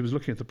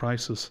looking at the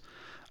prices,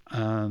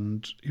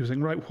 and he was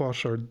saying, right,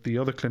 what are the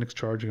other clinics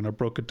charging? And I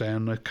broke it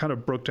down. I kind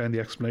of broke down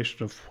the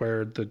explanation of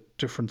where the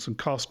difference in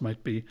cost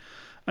might be.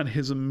 And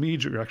his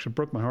immediate reaction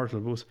broke my heart a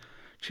little bit was,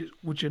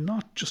 would you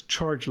not just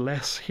charge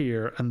less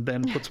here and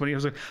then put some money? I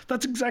was like,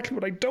 that's exactly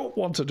what I don't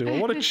want to do. I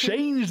want to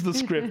change the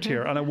script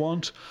here. And I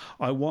want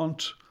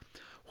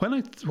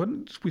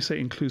when we say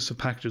inclusive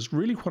packages,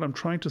 really what I'm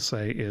trying to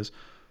say is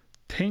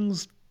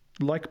things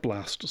like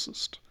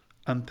Blastocyst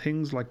and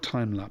things like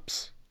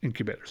time-lapse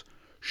incubators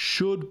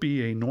should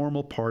be a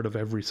normal part of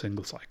every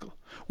single cycle.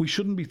 We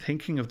shouldn't be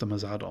thinking of them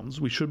as add-ons.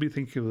 We should be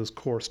thinking of them as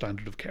core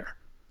standard of care.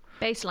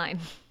 Baseline.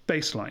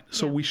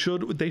 So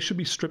they should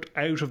be stripped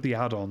out of the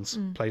add-ons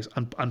place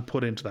and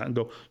put into that and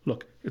go,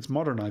 look, it's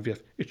modern IVF.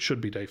 It should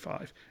be day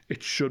 5.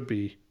 It should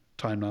be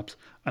time-lapse,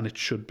 and it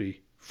should be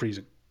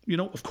freezing. You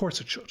know, of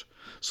course it should.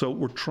 So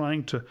we're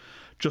trying to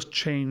just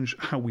change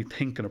how we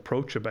think and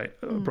approach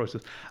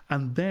this.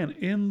 And then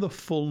in the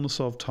fullness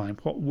of time,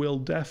 what will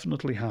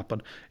definitely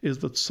happen is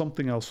that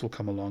something else will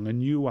come along, a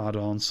new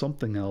add-on,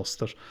 something else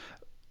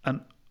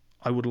and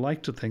I would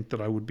like to think that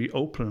I would be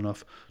open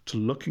enough to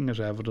looking at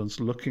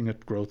evidence, looking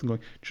at growth and going,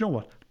 do you know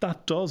what?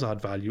 That does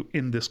add value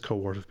in this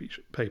cohort of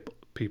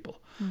people.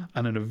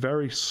 And in a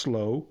very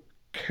slow,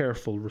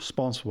 careful,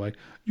 responsible way,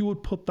 you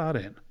would put that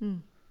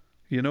in.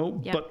 You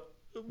know, but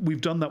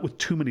we've done that with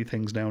too many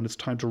things now, and it's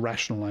time to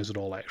rationalize it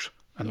all out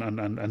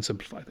and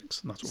simplify things.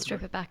 And that's what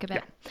strip it back a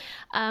bit.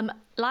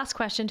 Last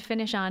question to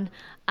finish on.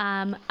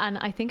 And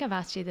I think I've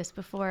asked you this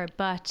before,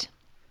 but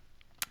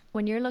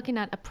when you're looking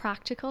at a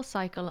practical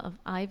cycle of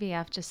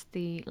IVF, just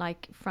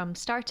from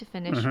start to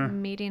finish,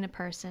 meeting a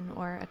person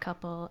or a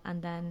couple,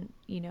 and then,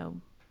 you know,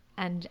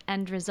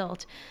 end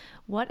result,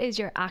 what is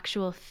your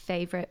actual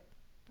favorite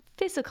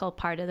physical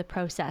part of the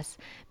process?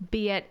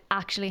 Be it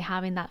actually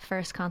having that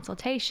first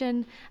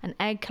consultation, an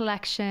egg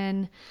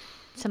collection,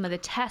 some of the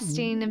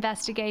testing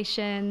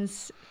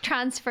investigations,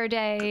 transfer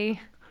day.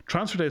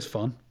 Transfer day is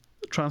fun.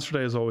 transfer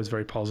day is always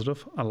very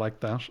positive. I like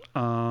that.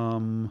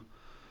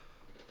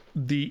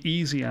 The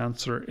easy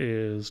answer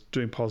is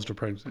doing positive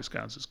pregnancy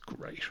scans is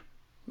great.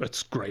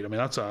 It's great. I mean,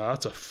 that's a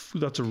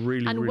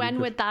really, And really when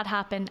good, would that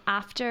happen?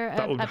 After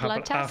that a would blood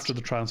happen test? after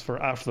the transfer,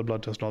 after the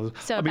blood test and all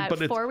this. So about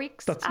 4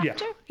 weeks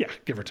after? Yeah,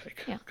 give or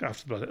take. Yeah.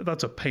 After the blood.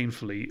 That's a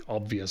painfully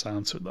obvious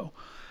answer, though.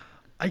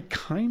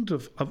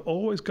 I've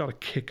always got a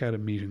kick out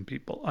of meeting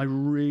people. I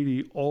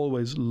really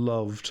always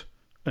loved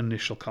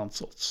initial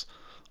consults.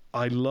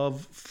 I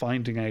love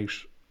finding out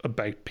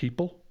about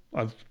people.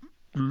 I've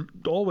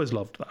always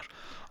loved that.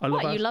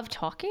 You love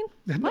talking?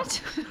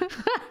 What?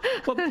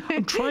 Well,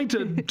 I'm trying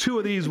to 2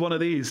 of these, 1 of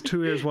these,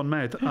 2 ears, 1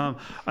 mouth,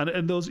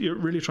 and those you're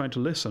really trying to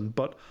listen.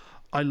 But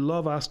I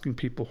love asking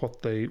people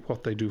what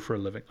they do for a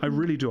living. I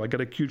really do. I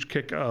get a huge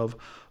kick of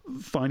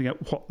finding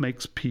out what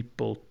makes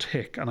people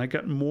tick, and I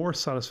get more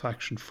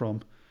satisfaction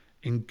from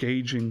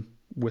engaging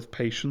with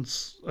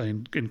patients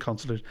in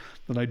consultation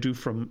than I do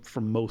from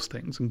most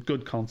things. And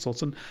good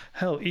consults, and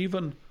hell,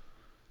 even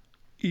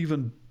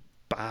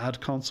bad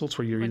consults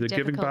where you're either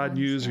giving bad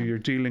news or you're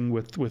dealing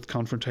with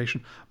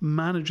confrontation,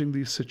 managing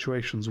these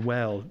situations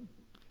well,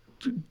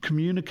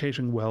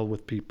 communicating well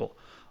with people,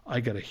 I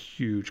get a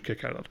huge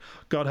kick out of it.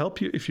 God help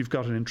you if you've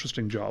got an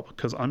interesting job,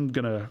 because I'm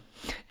gonna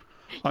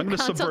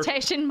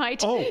consultation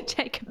might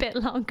take a bit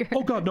longer.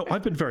 Oh God, no!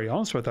 I've been very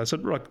honest about that. I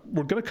said, "Look,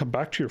 we're going to come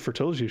back to your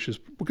fertility issues.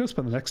 We're going to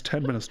spend the next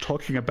 10 minutes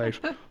talking about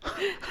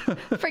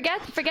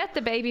forget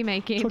the baby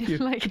making,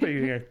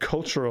 being a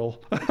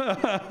cultural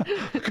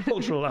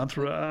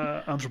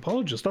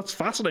anthropologist. That's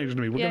fascinating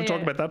to me. We're going to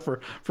talk about that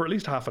for at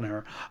least half an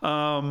hour.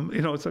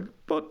 It's like,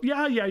 but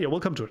yeah, we'll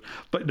come to it.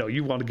 But no,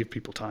 you want to give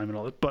people time and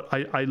all that. But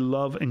I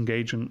love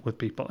engaging with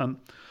people, and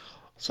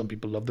some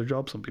people love their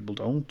job, some people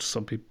don't,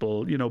 some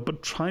people,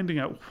 but finding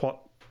out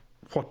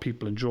what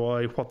people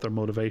enjoy, what their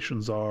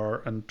motivations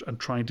are, and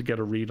trying to get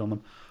a read on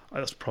them,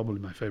 that's probably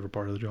my favorite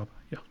part of the job.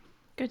 Yeah.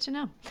 Good to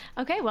know.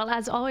 Okay, well,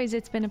 as always,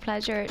 it's been a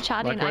pleasure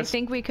chatting. Likewise. I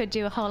think we could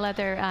do a whole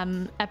other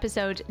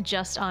episode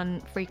just on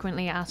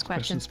frequently asked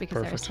questions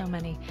because there are so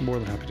many. More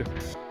than happy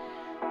to.